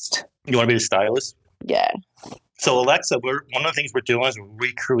stylist. You want to be the stylist? Yeah. So Alexa, one of the things we're doing is we're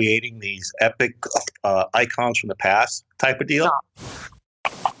recreating these epic icons from the past type of deal.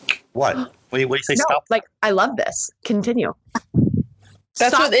 What? What do you say? No, Stop. like I love this. Continue.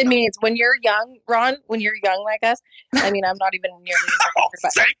 That's Stop. what it means when you're young, Ron. When you're young like us, I mean, I'm not even nearly. Oh,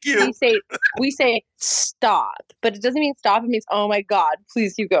 thank you. We say stop, but it doesn't mean stop. It means oh my God,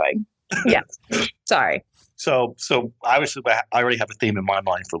 please keep going. Yes. Sorry. So obviously, I already have a theme in my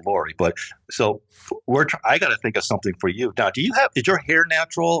mind for Lori, but so I got to think of something for you now. Is your hair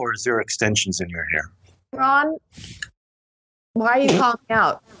natural or is there extensions in your hair? Ron, why are you calling me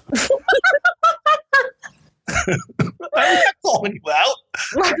out? I'm not calling you out.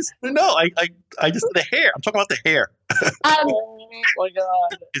 I just the hair. I'm talking about the hair. Oh my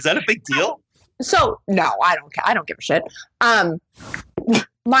God. Is that a big deal? So no, I don't care. I don't give a shit.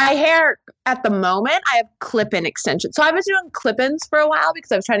 My hair at the moment, I have clip-in extensions. So I was doing clip-ins for a while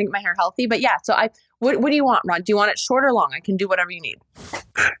because I was trying to get my hair healthy. But yeah, so what do you want, Ron? Do you want it short or long? I can do whatever you need.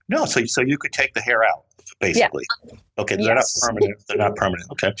 No, so you could take the hair out, basically. Okay, they're Yes. not permanent. They're not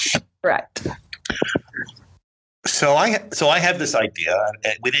permanent. Okay. Correct. So I have this idea,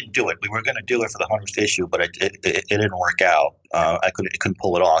 and we didn't do it. We were going to do it for the 100th issue, but it didn't work out. I couldn't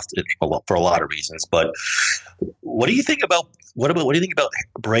pull it off for a lot of reasons. But what do you think about what do you think about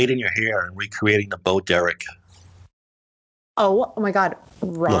braiding your hair and recreating the Bo Derek? Oh my God,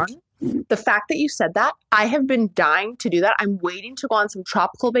 Ron. The fact that you said that, I have been dying to do that. I'm waiting to go on some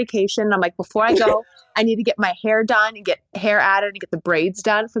tropical vacation. I'm like, before I go, I need to get my hair done and get hair added and get the braids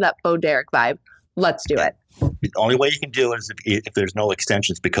done for that Bo Derek vibe. Let's do it. The only way you can do it is if there's no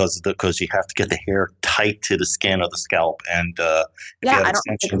extensions because you have to get the hair tight to the skin of the scalp, and if you have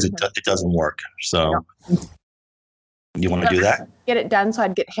extensions, it doesn't work. So you want to do that? Get it done so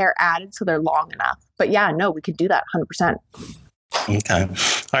I'd get hair added so they're long enough. But yeah, no, we could do that 100%. Okay. All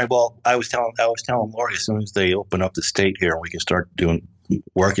right. Well, I was telling Lori, as soon as they open up the state here, we can start doing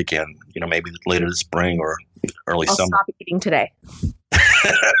work again. Maybe later this spring or early I'll summer. stop eating today.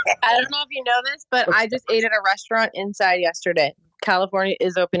 I don't know if you know this, but I just ate at a restaurant inside yesterday. California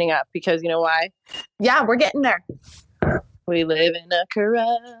is opening up because you know why? Yeah, we're getting there. We live in a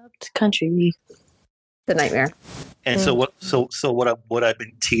corrupt country. It's a nightmare. And so what I've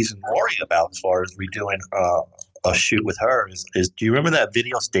been teasing Lori about as far as redoing a shoot with her is do you remember that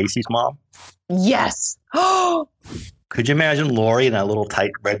video, Stacy's mom? Yes. Oh, Could you imagine Lori in that little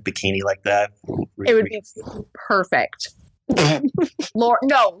tight red bikini like that? it would be perfect.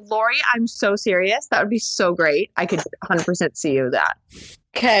 Lori, I'm so serious. That would be so great. I could 100% see you that.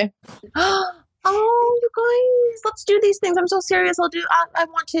 Okay. Oh, you guys, let's do these things. I'm so serious. I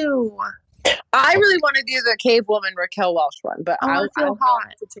want to. I really want to do the cave woman Raquel Welch one, but I I'll feel hot.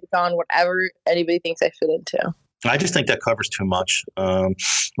 have to take on whatever anybody thinks I fit into. I just think that covers too much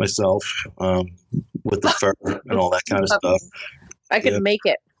myself with the fur and all that kind of stuff. I could make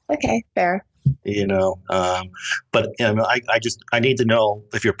it. Okay, fair. But I need to know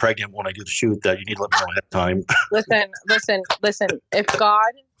if you're pregnant when I do the shoot that you need to let me know ahead of time. Listen.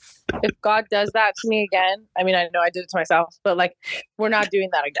 If God does that to me again, I mean, I know I did it to myself, but like, we're not doing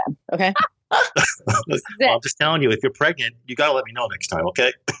that again. Okay. Well, I'm just telling you, if you're pregnant, you got to let me know next time.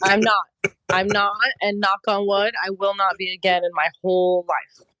 Okay. I'm not, and knock on wood, I will not be again in my whole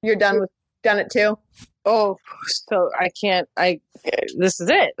life. You're done it too? Oh, so this is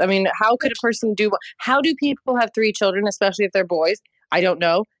it. I mean, how could a person how do people have 3 children, especially if they're boys? I don't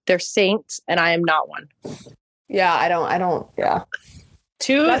know. They're saints, and I am not one. Yeah, I don't. Yeah.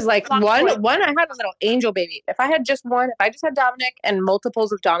 2 is like one. I had a little angel baby. If I had just one, if I just had Dominic and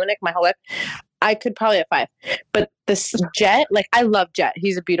multiples of Dominic my whole life, I could probably have 5. But this Jet, like, I love Jet.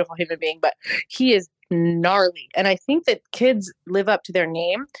 He's a beautiful human being, but he is gnarly. And I think that kids live up to their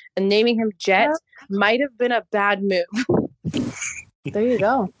name, and naming him Jet might have been a bad move. There you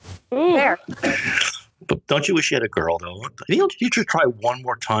go. Ooh. There. But don't you wish you had a girl though? You should try one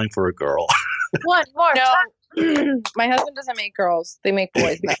more time for a girl. One more. No. My husband doesn't make girls. They make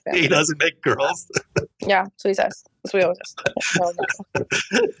boys. in that family. He doesn't make girls. Yeah, so he says. That's what he always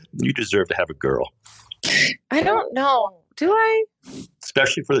says. You deserve to have a girl, I don't know. Do I?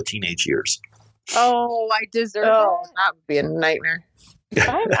 especially for the teenage years. Oh, I deserve Oh, it. that would be a nightmare.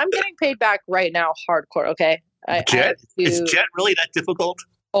 I'm getting paid back right now, hardcore. Okay. Jet? Is Jet really that difficult?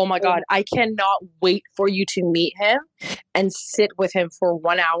 Oh my God. I cannot wait for you to meet him and sit with him for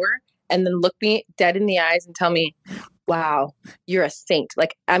 1 hour and then look me dead in the eyes and tell me, wow, you're a saint.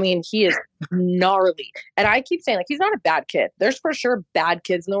 Like, I mean, he is gnarly. And I keep saying, like, he's not a bad kid. There's for sure bad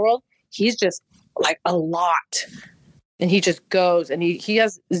kids in the world. He's just like a lot. And he just goes and he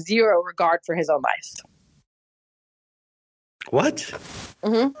has zero regard for his own life. What?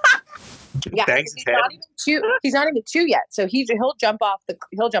 Mm-hmm. Yeah, Bangs his he's head. not even 2. He's not even 2 yet, so he'll jump off a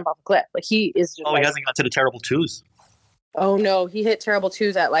cliff. Like, he is just. Oh, he hasn't got to the terrible 2s. Oh no, he hit terrible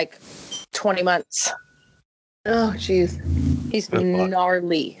 2s at like 20 months. Oh, jeez. He's Good luck.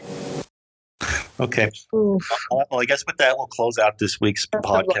 gnarly. Okay. Oof. Well, I guess with that, we'll close out this week's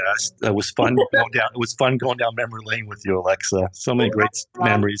podcast. It was fun going down memory lane with you, Alexa. So many great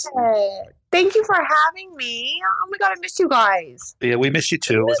memories. Thank you for having me. Oh my God, I miss you guys. Yeah, we miss you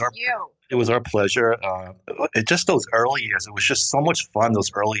too. You. It was our pleasure. Just those early years, it was just so much fun.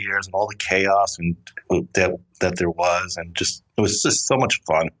 Those early years and all the chaos and that there was, and it was just so much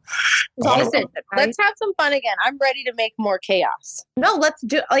fun. Listen, let's have some fun again. I'm ready to make more chaos. No, let's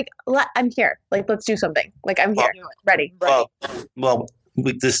do I'm here. Like, let's do something. Like, I'm here. Ready. Well,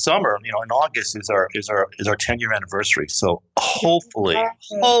 this summer, in August is our 10-year anniversary. So hopefully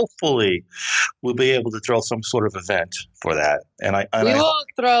we'll be able to throw some sort of event for that. And we will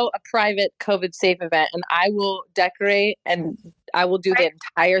throw a private COVID safe event, and I will decorate and I will do the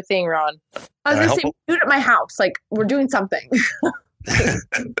entire thing, Ron. I was going to say, do it at my house. Like, we're doing something.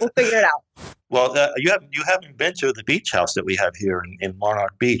 We'll figure it out. Well, you haven't been to the beach house that we have here in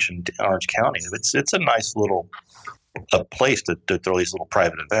Monarch Beach in Orange County. It's a nice little place to throw these little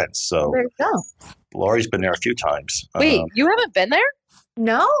private events. So there you go. Lori's been there a few times. Wait, you haven't been there?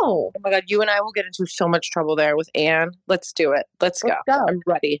 No. Oh my God, you and I will get into so much trouble there with Anne. Let's do it. Let's go. I'm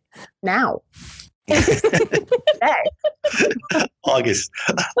ready. Now. August,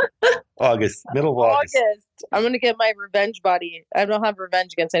 middle of August. I'm gonna get my revenge body. I don't have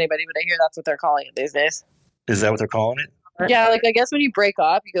revenge against anybody, but I hear that's what they're calling it these days. Is that what they're calling it? Yeah, like I guess when you break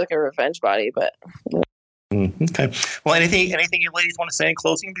up, you get like a revenge body. But okay. Well, anything you ladies want to say in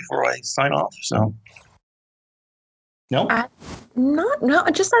closing before I sign off? So. No? No,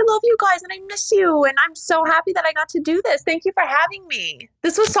 just I love you guys and I miss you and I'm so happy that I got to do this. Thank you for having me.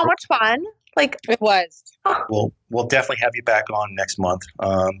 This was so much fun. Like it was. We'll definitely have you back on next month,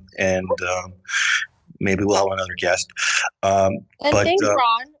 and maybe we'll have another guest. And thanks,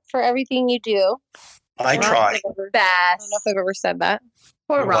 Ron, for everything you do. I try. I don't know if I've ever said that.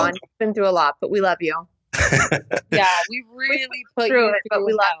 Poor Ron, you've been through a lot, but we love you. Yeah, we really put you through it, but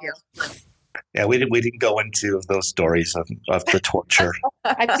we love you. Yeah, we didn't go into those stories of the torture.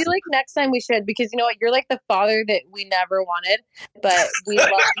 I feel like next time we should, because you know what, you're like the father that we never wanted, but we love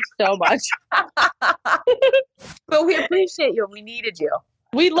you so much. But we appreciate you and we needed you.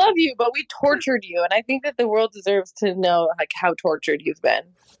 We love you, but we tortured you, and I think that the world deserves to know like how tortured you've been.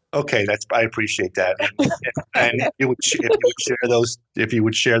 Okay, I appreciate that, and if you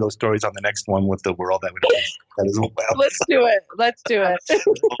would share those stories on the next one with the world, that would be that as well. Let's do it.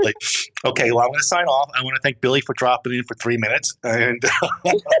 Okay, well, I'm going to sign off. I want to thank Billy for dropping in for 3 minutes, and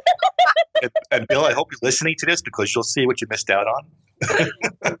Bill, I hope you're listening to this because you'll see what you missed out on.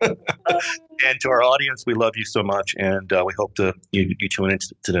 And to our audience, we love you so much, and we hope you tune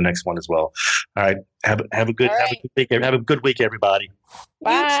into the next one as well. All right, have a good week. Have a good week, everybody.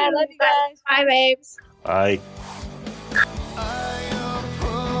 Bye. Love you guys. Bye, babes. Bye. I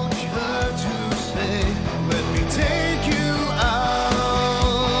approach her to say, let me take you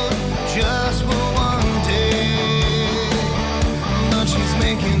out just for one day. But she's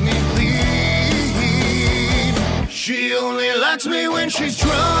making me leave. She only likes me when she's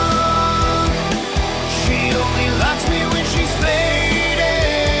drunk.